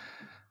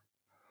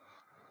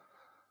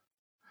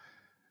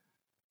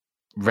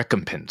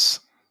 Recompense?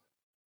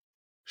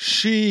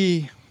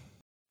 She,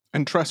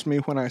 and trust me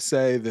when I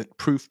say that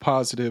proof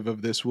positive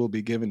of this will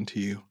be given to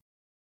you.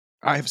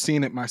 I have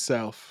seen it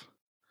myself.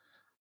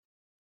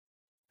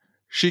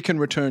 She can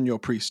return your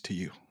priest to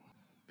you.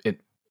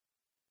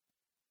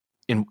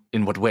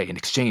 In what way? In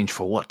exchange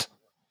for what?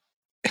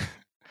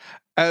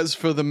 As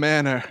for the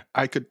manner,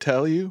 I could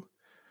tell you,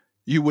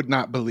 you would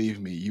not believe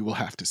me. You will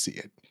have to see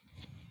it.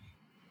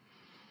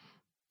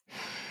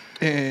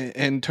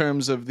 In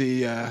terms of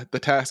the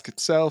task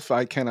itself,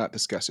 I cannot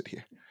discuss it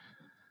here.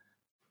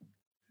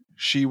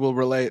 She will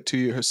relay it to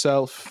you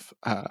herself,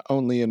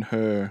 only in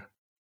her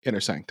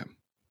inner sanctum.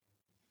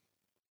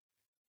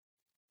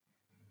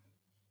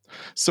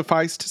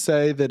 Suffice to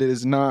say that it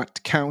is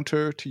not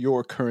counter to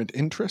your current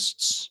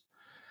interests,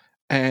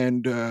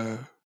 and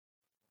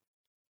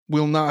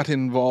will not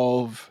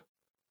involve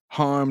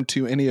harm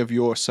to any of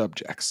your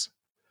subjects.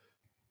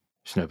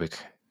 Schnobik,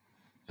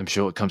 I'm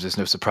sure it comes as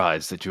no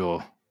surprise that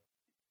your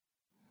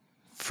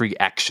free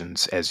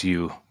actions, as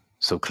you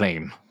so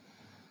claim,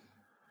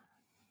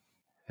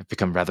 have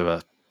become rather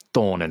a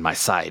thorn in my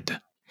side.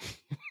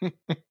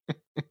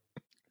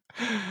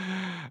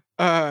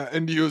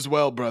 And you as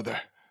well,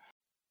 brother.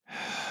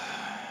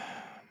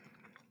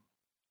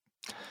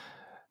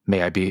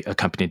 May I be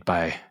accompanied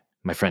by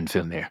my friend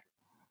Filnir?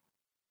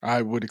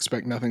 I would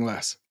expect nothing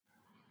less.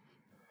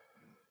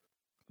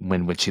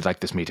 When would she like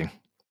this meeting?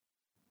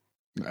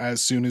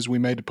 As soon as we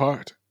may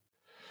depart.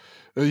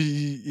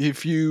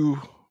 If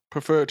you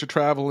prefer to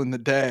travel in the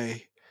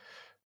day,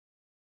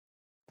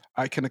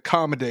 I can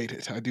accommodate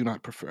it. I do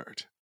not prefer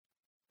it.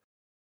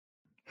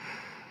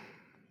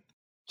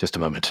 Just a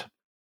moment.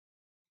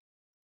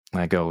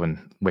 I go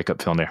and wake up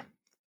Filnir.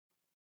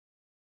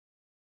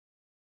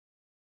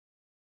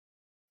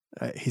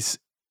 He's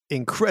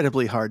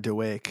incredibly hard to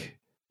wake.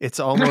 It's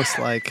almost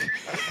like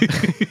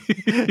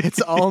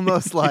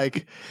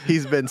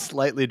he's been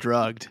slightly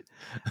drugged,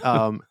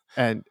 and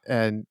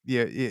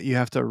you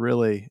have to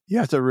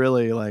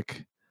really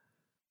like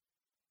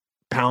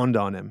pound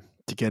on him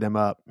to get him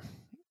up.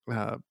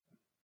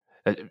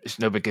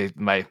 Schnobik,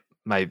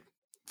 my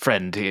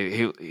friend,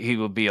 he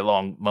will be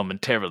along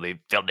momentarily.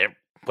 Filnir,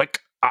 wake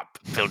up,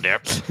 Filnir.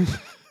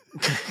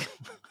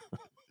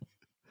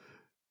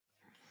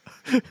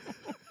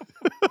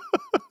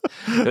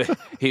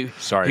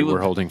 Sorry, he will-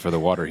 we're holding for the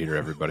water heater,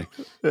 everybody.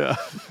 Yeah.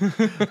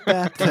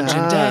 Bath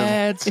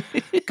time.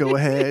 Go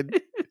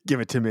ahead. Give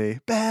it to me.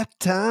 Bath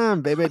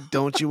time, baby.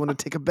 Don't you want to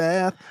take a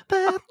bath?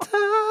 Bath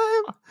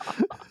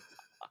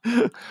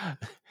time.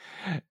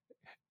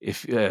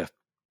 If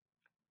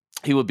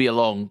he will be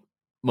along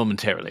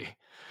momentarily,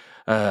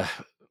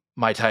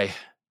 might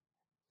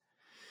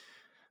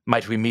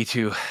we meet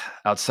you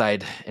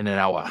outside in an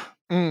hour?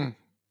 In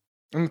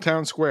the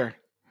town square.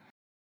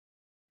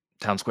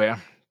 Town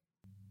square.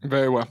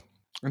 Very well.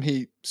 And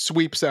he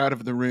sweeps out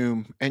of the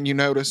room, and you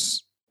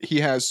notice he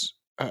has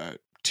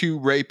 2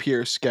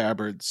 rapier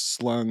scabbards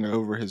slung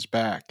over his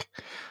back,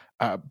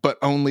 but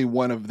only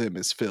one of them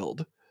is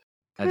filled.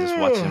 I just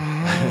watch him.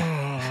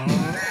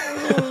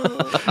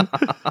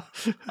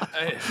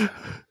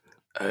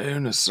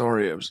 I'm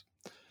sorry, I was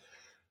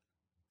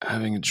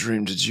having a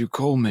dream. Did you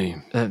call me?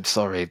 I'm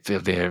sorry,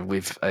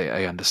 Vildir.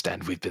 I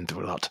understand. We've been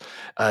through a lot.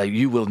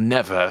 You will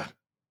never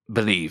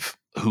believe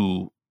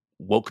who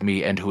woke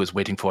me and who is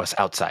waiting for us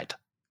outside.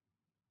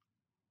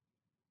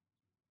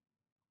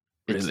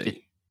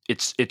 Really?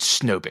 It's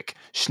Snowbick.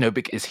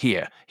 Snowbick is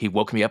here. He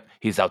woke me up.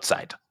 He's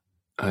outside.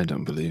 I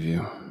don't believe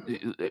you.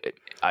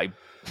 I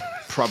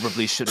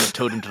probably shouldn't have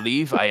told him to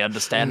leave. I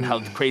understand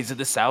how crazy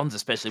this sounds,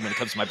 especially when it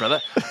comes to my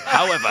brother.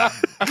 However,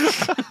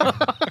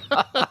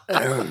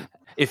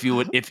 if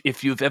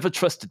you've ever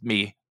trusted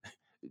me,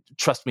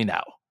 trust me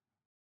now.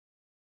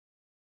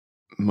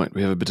 Might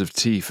we have a bit of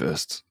tea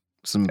first?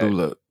 Some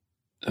bula.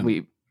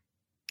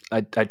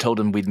 I told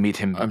him we'd meet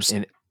him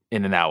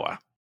in an hour.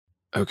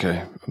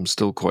 Okay, I'm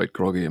still quite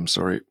groggy. I'm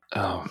sorry.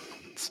 Oh,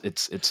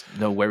 It's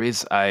no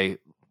worries. I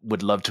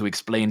would love to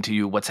explain to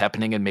you what's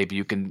happening, and maybe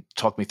you can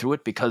talk me through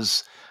it,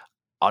 because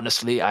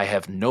honestly, I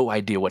have no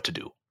idea what to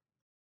do.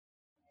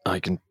 I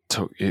can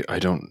talk. I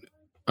don't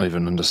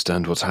even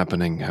understand what's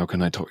happening. How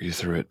can I talk you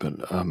through it? But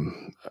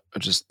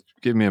just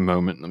give me a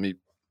moment.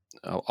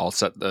 I'll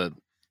set a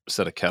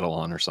kettle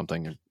on or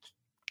something, and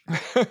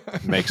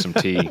make some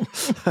tea.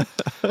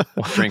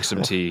 Drink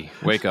some tea.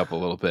 Wake up a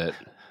little bit.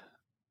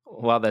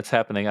 While that's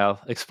happening,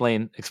 I'll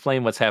explain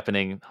what's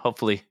happening.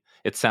 Hopefully,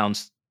 it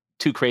sounds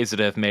too crazy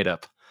to have made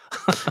up.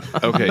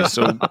 Okay,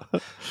 so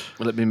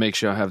let me make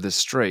sure I have this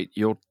straight.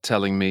 You're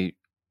telling me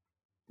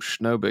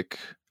Schnobik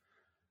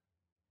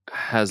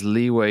has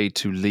leeway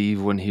to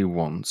leave when he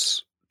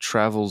wants,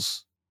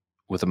 travels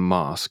with a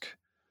mask,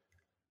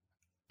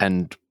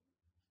 and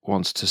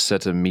wants to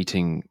set a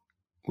meeting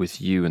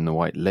with you and the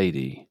White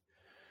Lady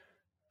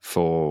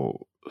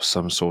for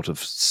some sort of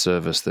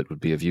service that would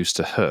be of use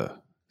to her.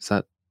 Is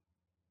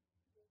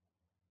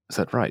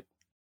that right?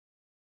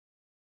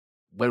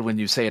 Well, when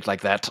you say it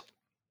like that.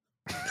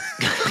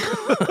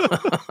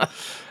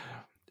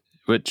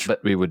 Which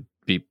we would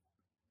be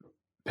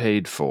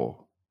paid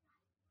for.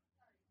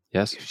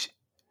 Yes?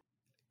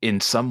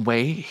 In some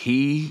way,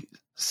 he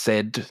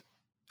said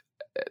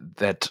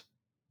that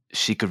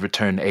she could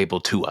return Abel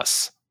to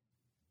us.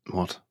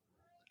 What?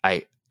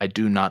 I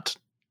do not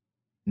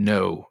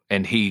know,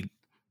 and he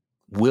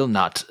will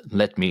not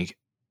let me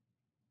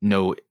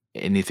know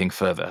anything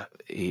further.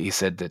 He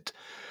said that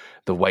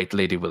the White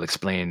Lady will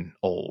explain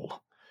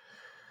all.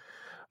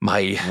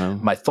 My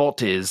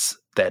thought is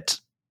that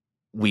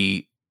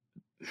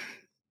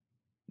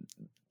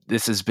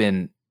this has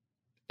been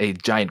a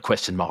giant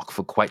question mark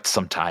for quite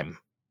some time,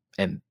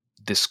 and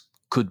this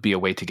could be a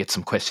way to get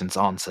some questions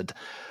answered.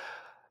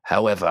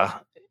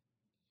 However,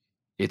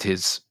 it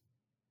is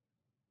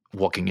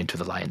walking into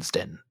the lion's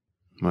den.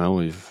 Well,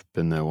 we've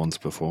been there once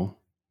before.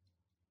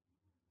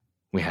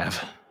 We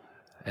have,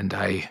 and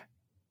I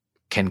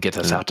can get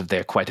us out of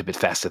there quite a bit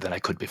faster than I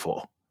could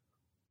before.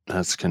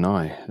 As can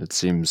I. It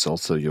seems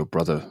also your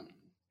brother,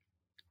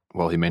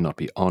 while he may not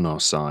be on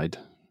our side,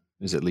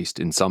 is at least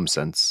in some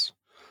sense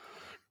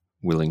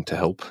willing to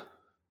help.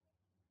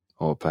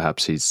 Or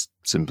perhaps he's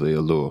simply a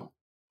lure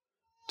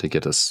to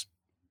get us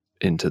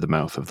into the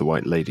mouth of the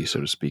White Lady, so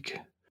to speak.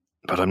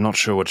 But I'm not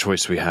sure what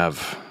choice we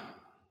have.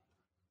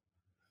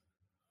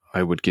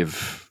 I would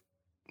give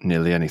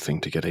nearly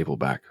anything to get Abel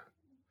back.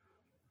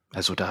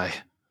 As would I.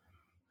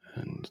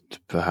 And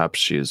perhaps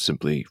she is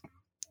simply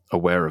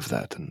aware of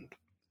that and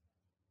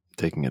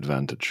taking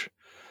advantage.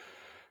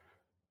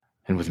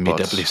 And with me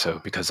doubly so,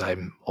 because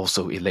I'm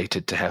also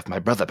elated to have my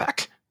brother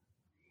back.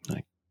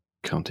 I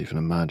can't even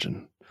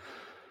imagine.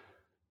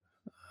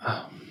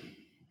 I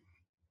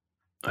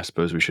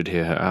suppose we should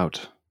hear her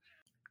out.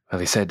 Well,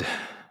 he said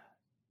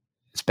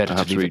it's better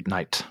to leave at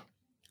night.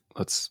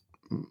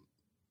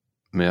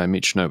 May I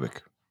meet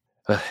Schnobik?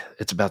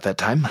 It's about that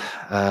time.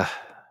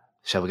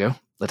 Shall we go?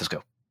 Let us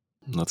go.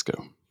 Let's go.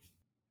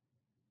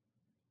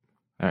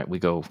 All right, we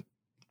go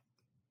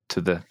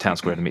to the town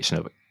square to meet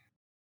Schnobik.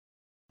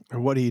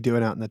 What are you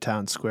doing out in the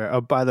town square?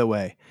 Oh, by the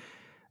way,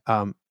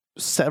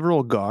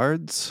 several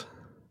guards,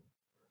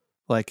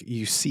 like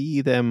you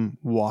see them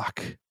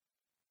walk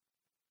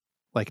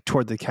like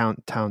toward the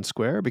town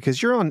square,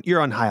 because you're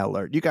on high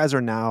alert. You guys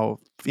are now,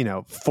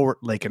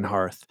 Fort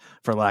Lakenhearth,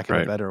 for lack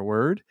of a better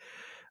word.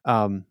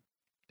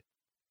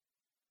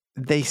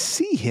 They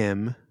see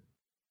him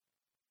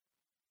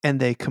and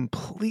they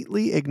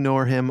completely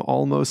ignore him,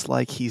 almost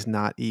like he's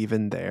not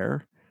even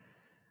there.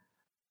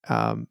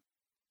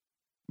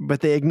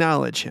 But they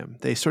acknowledge him.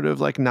 They sort of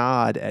like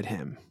nod at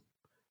him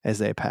as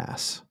they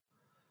pass.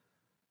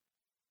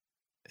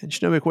 And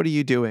Schnobik, what are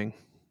you doing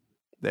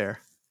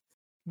there?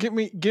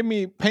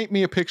 Paint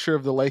me a picture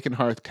of the Lake and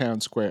Hearth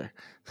town square.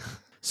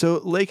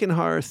 So Lake and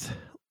Hearth,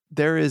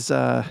 there is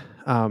so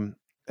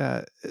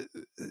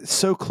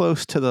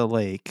close to the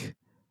lake,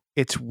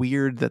 it's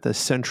weird that the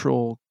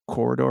central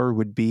corridor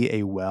would be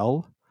a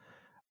well,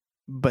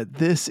 but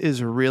this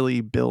is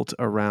really built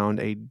around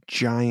a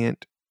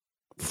giant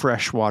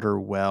freshwater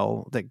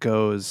well that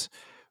goes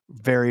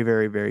very,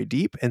 very, very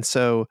deep. And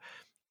so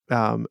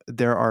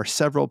there are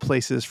several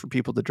places for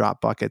people to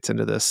drop buckets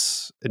into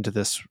this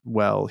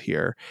well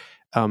here.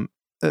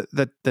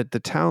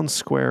 The town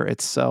square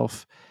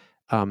itself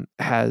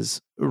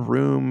has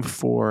room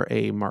for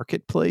a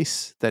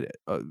marketplace that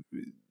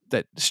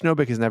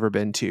Schnobik has never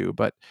been to,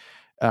 but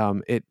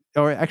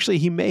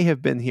he may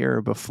have been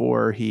here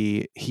before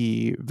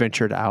he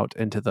ventured out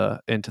into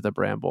the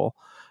bramble.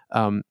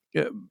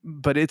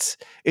 But it's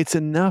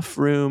enough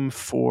room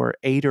for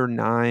 8 or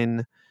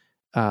 9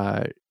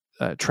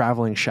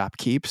 traveling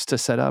shopkeepers to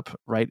set up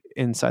right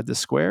inside the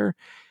square.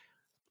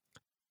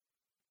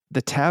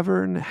 The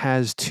tavern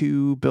has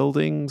 2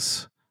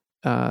 buildings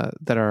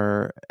that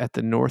are at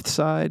the north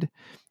side,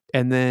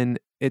 and then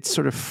it's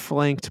sort of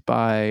flanked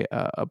by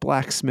a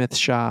blacksmith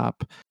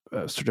shop,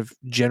 a sort of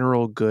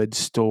general goods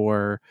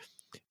store,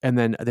 and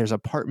then there's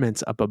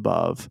apartments up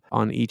above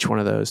on each one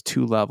of those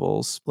 2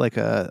 levels, like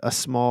a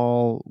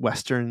small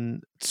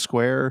western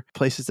square,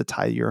 places to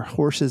tie your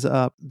horses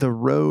up. The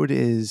road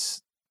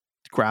is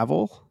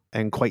gravel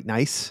and quite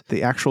nice.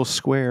 The actual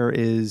square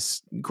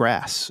is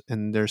grass,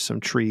 and there's some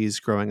trees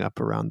growing up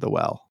around the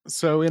well.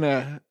 So in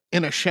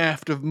a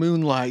shaft of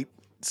moonlight,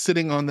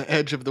 sitting on the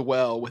edge of the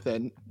well with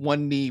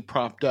one knee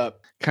propped up,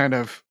 kind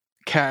of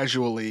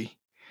casually,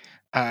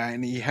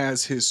 and he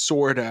has his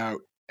sword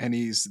out, and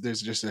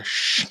there's just a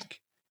shink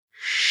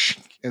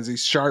as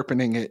he's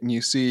sharpening it, and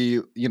you see,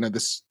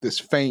 this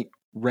faint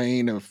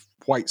rain of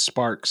white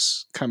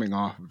sparks coming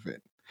off of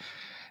it.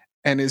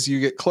 And as you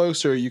get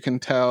closer, you can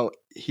tell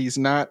he's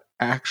not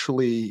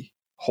actually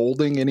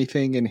holding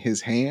anything in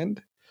his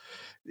hand.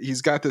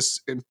 He's got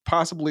this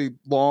impossibly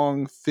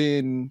long,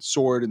 thin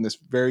sword in this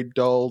very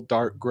dull,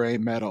 dark gray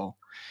metal.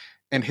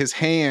 And his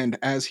hand,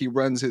 as he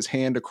runs his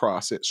hand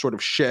across it, sort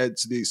of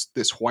sheds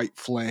this white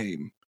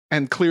flame.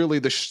 And clearly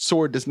the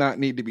sword does not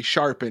need to be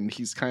sharpened.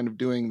 He's kind of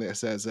doing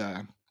this as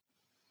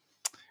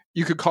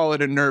you could call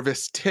it a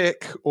nervous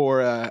tick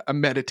or a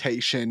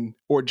meditation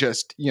or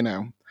just,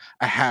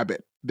 a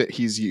habit that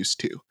he's used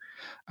to.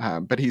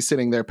 But he's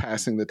sitting there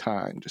passing the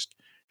time, just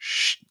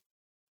shh,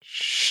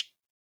 shh.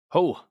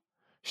 Ho,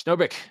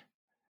 Schnobik.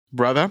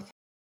 Brother?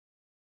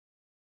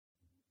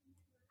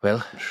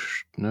 Well,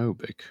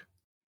 Schnobik.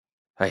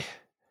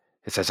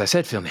 It's as I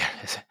said, Filnir.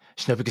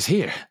 Schnobik is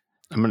here.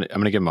 I'm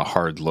gonna give him a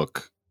hard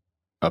look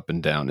up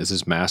and down. Is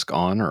his mask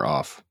on or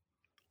off?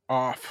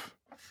 Off.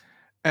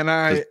 And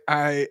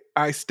I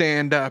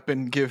stand up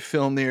and give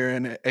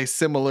Filnir a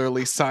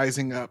similarly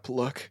sizing up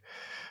look.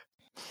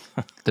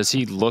 Does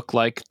he look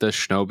like the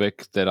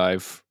Schnobik that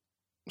I've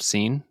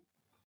seen?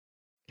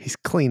 He's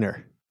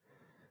cleaner.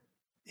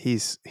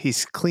 He's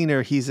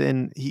cleaner.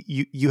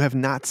 You have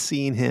not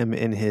seen him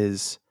in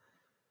his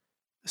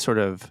sort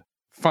of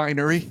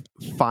finery.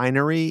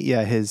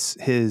 Yeah,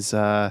 his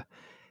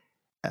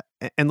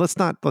and let's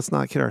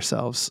not kid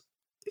ourselves.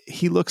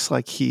 He looks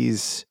like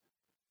he's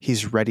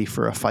ready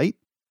for a fight.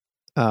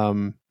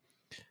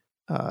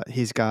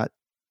 He's got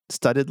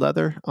studded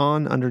leather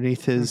on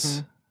underneath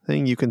his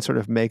thing. You can sort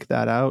of make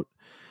that out.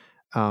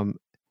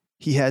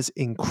 He has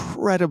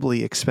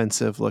incredibly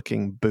expensive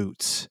looking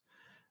boots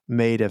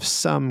made of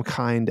some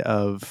kind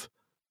of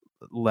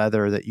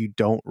leather that you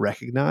don't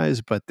recognize,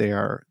 but they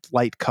are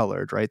light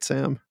colored, right,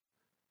 Sam?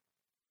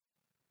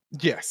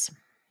 Yes.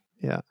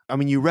 Yeah. I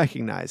mean, you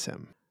recognize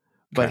him,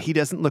 but Okay. he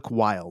doesn't look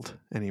wild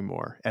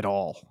anymore at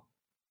all.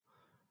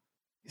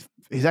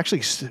 He's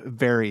actually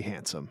very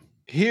handsome.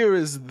 Here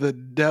is the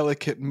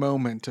delicate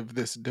moment of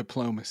this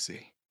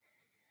diplomacy.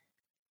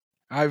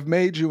 I've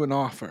made you an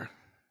offer.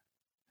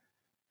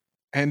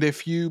 And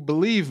if you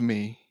believe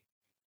me,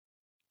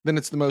 then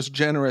it's the most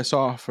generous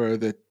offer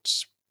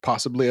that's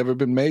possibly ever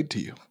been made to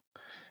you.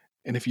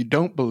 And if you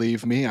don't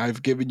believe me,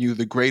 I've given you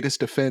the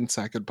greatest offense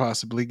I could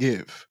possibly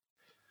give.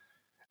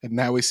 And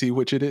now we see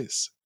which it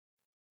is.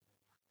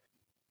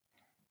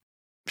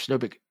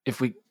 Schnobik,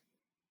 if we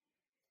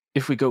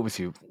go with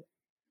you,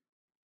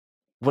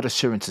 what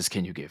assurances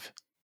can you give?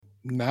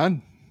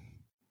 None.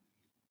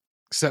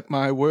 Except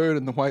my word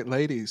and the White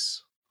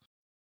Lady's,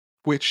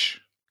 which,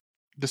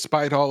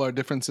 despite all our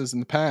differences in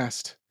the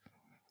past,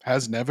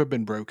 has never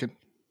been broken.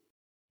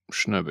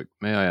 Schnobik,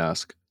 may I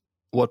ask,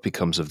 what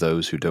becomes of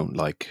those who don't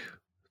like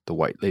the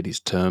White Lady's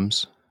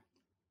terms?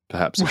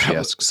 Perhaps if she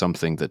asks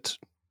something that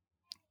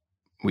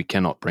we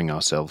cannot bring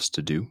ourselves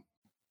to do?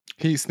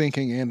 He's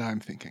thinking and I'm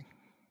thinking.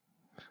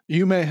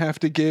 You may have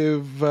to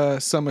give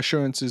some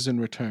assurances in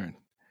return.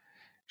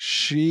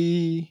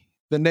 the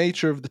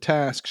nature of the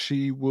task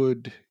she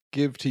would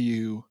give to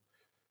you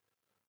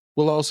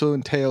will also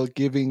entail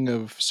giving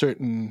of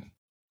certain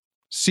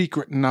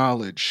secret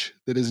knowledge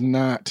that is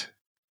not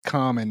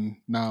common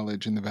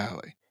knowledge in the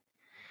valley.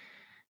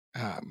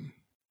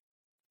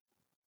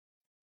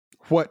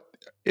 What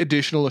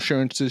additional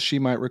assurances she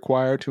might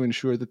require to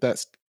ensure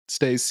that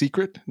stays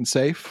secret and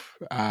safe,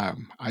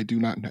 I do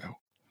not know.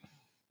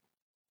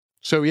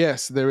 So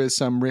yes, there is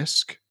some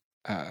risk,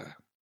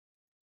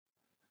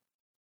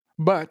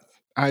 but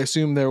I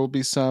assume there will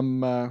be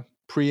some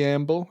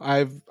preamble.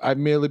 I've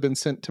merely been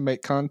sent to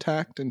make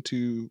contact and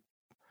to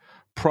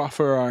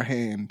proffer our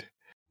hand.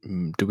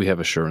 Do we have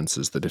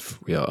assurances that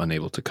if we are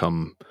unable to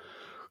come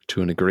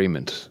to an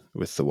agreement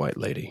with the White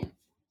Lady,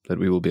 that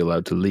we will be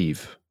allowed to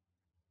leave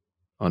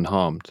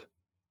unharmed?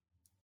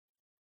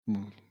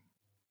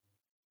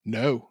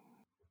 No.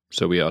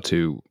 So we are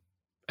to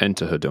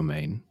enter her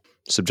domain,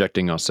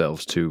 subjecting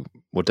ourselves to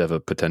whatever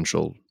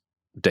potential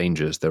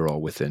dangers there are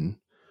within,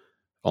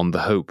 on the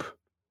hope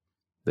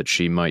that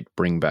she might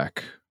bring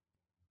back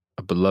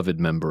a beloved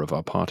member of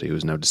our party who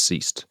is now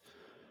deceased,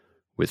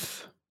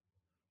 with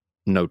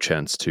no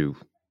chance to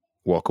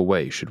walk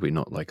away should we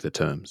not like the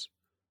terms.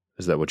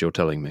 Is that what you're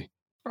telling me?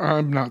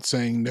 I'm not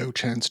saying no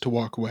chance to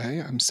walk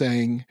away. I'm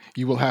saying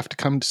you will have to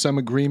come to some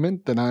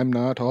agreement that I'm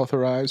not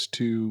authorized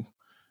to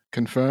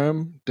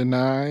confirm,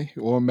 deny,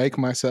 or make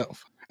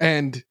myself.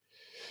 And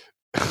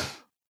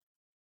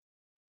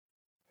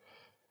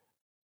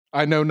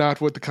I know not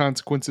what the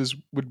consequences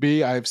would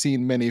be. I have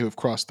seen many who have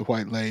crossed the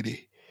White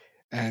Lady,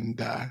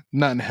 and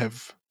none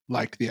have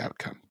liked the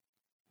outcome.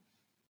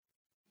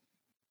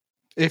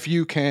 If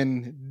you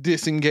can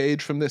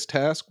disengage from this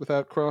task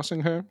without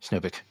crossing her,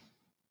 Snowbeck.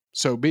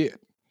 so be it.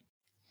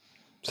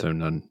 So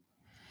none.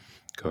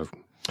 Go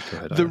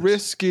ahead. The Iris.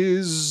 risk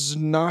is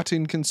not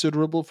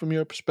inconsiderable from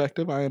your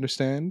perspective, I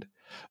understand.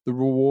 The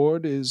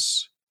reward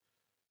is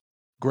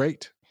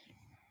great.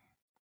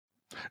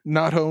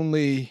 Not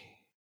only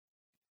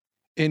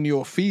in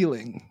your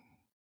feeling,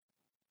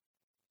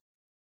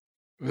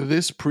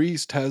 this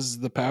priest has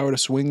the power to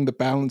swing the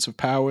balance of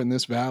power in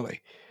this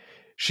valley.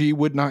 She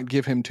would not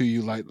give him to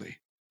you lightly.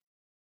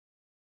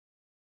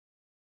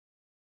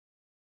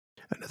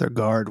 Another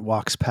guard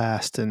walks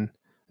past and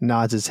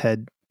nods his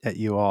head at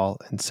you all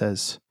and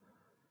says,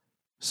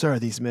 "Sir, are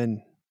these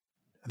men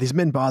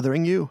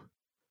bothering you?"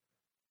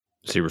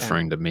 Is he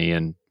referring to me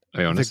and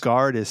Ionis? The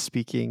guard is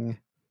speaking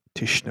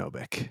to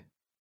Schnobik.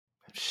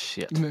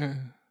 Shit.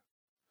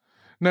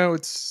 No,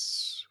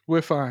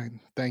 we're fine.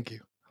 Thank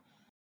you.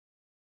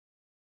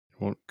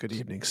 Well, Good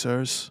evening,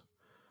 sirs.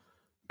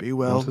 Be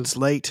well. What is- It's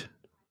late.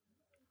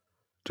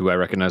 do I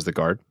recognize the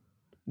guard?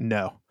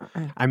 No,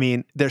 I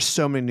mean, there's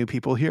so many new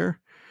people here.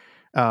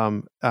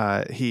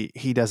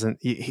 He doesn't.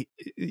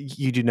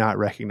 You do not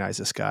recognize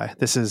this guy.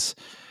 This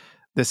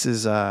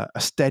is a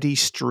steady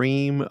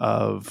stream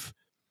of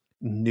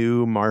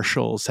new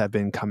marshals have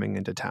been coming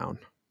into town,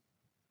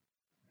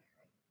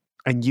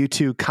 and you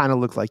two kind of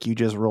look like you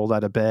just rolled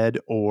out of bed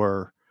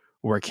or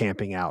were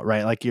camping out,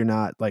 right? Like you're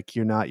not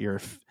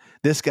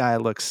this guy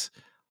looks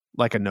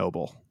like a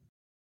noble.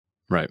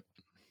 Right.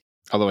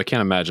 Although I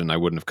can't imagine I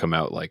wouldn't have come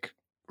out like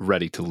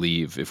ready to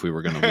leave if we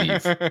were going to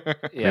leave.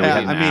 We Yeah,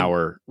 had we, an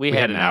hour. we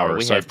had an hour.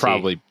 We so had I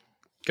probably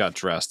got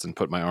dressed and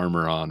put my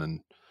armor on.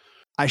 And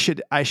I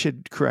should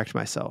correct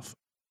myself.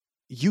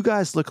 You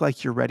guys look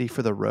like you're ready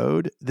for the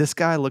road. This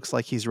guy looks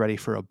like he's ready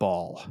for a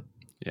ball.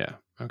 yeah,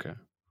 okay.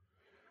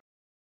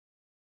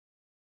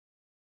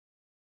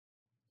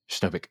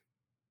 Schnobik.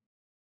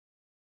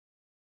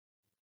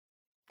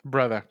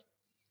 Brother.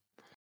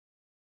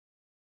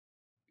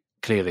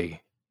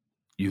 Clearly,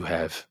 you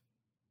have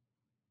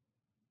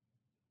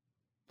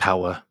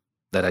power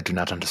that I do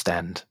not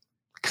understand.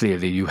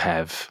 Clearly, you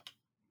have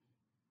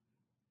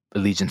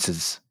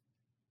allegiances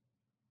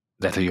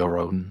that are your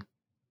own.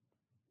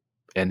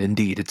 And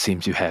indeed, it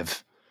seems you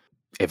have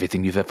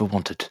everything you've ever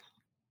wanted.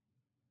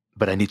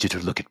 But I need you to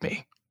look at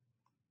me.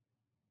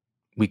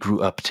 We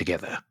grew up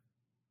together.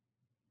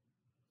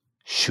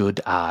 Should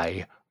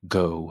I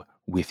go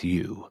with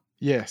you?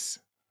 Yes.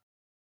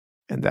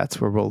 And that's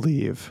where we'll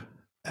leave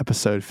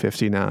episode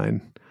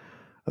 59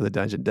 of the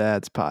Dungeon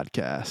Dads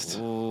podcast.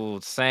 Ooh,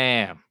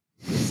 Sam.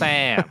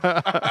 Sam.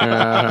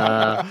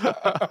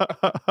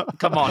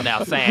 Come on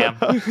now, Sam.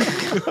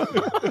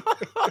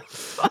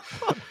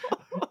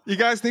 You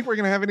guys think we're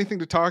going to have anything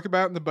to talk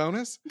about in the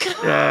bonus?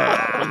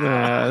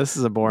 Yeah, this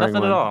is a boring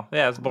Nothing one. at all.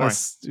 Yeah, it's boring.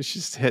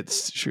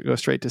 Go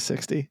straight to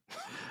 60.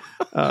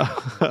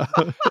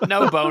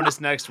 No bonus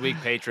next week,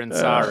 patron.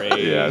 Sorry.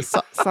 Yeah,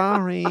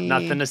 sorry.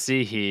 Nothing to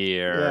see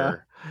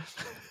here.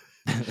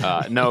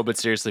 No, but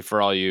seriously,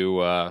 for all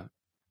you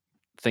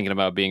thinking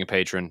about being a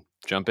patron,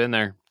 jump in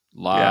there.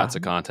 Lots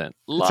of content.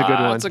 It's a good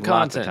one. Lots of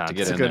content to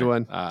get It's a in good there.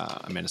 one.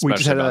 I mean, We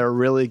just had especially a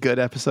really good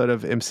episode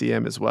of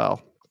MCM as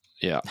well.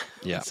 yeah.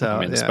 So, I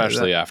mean, yeah,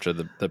 especially after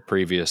the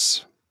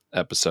previous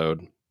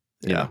episode, you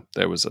Yeah. know,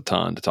 there was a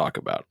ton to talk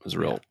about. It was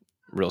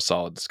real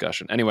solid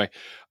discussion. Anyway,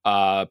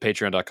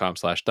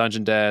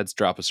 patreon.com/Dungeon Dads.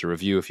 Drop us a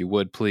review if you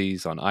would,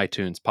 please, on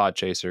iTunes,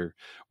 Podchaser,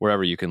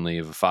 wherever you can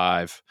leave a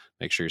 5.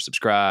 Make sure you're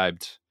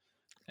subscribed.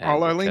 And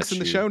All our we'll links catch in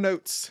the you- show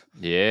notes.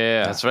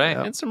 Yeah, That's right.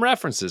 And some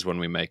references when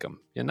we make them.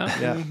 You know.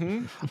 Yeah.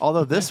 Mhm.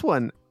 Although this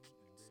one,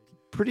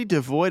 pretty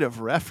devoid of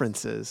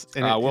references.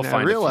 And, We'll and I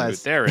find a few.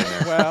 realized, They're in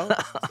there. Well,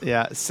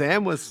 yeah,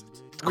 Sam was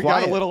we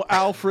quiet. got a little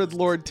Alfred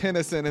Lord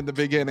Tennyson in the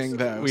beginning,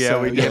 though. Yeah,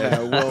 so, we did.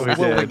 We'll We did,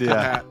 link to yeah.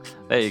 that.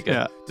 There you go.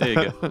 Yeah. There you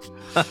go.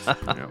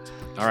 Yeah.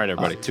 All right,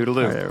 everybody.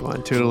 Toodaloo. All right,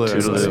 everyone. Toodaloo.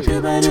 Toodaloo.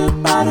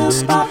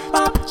 Chubba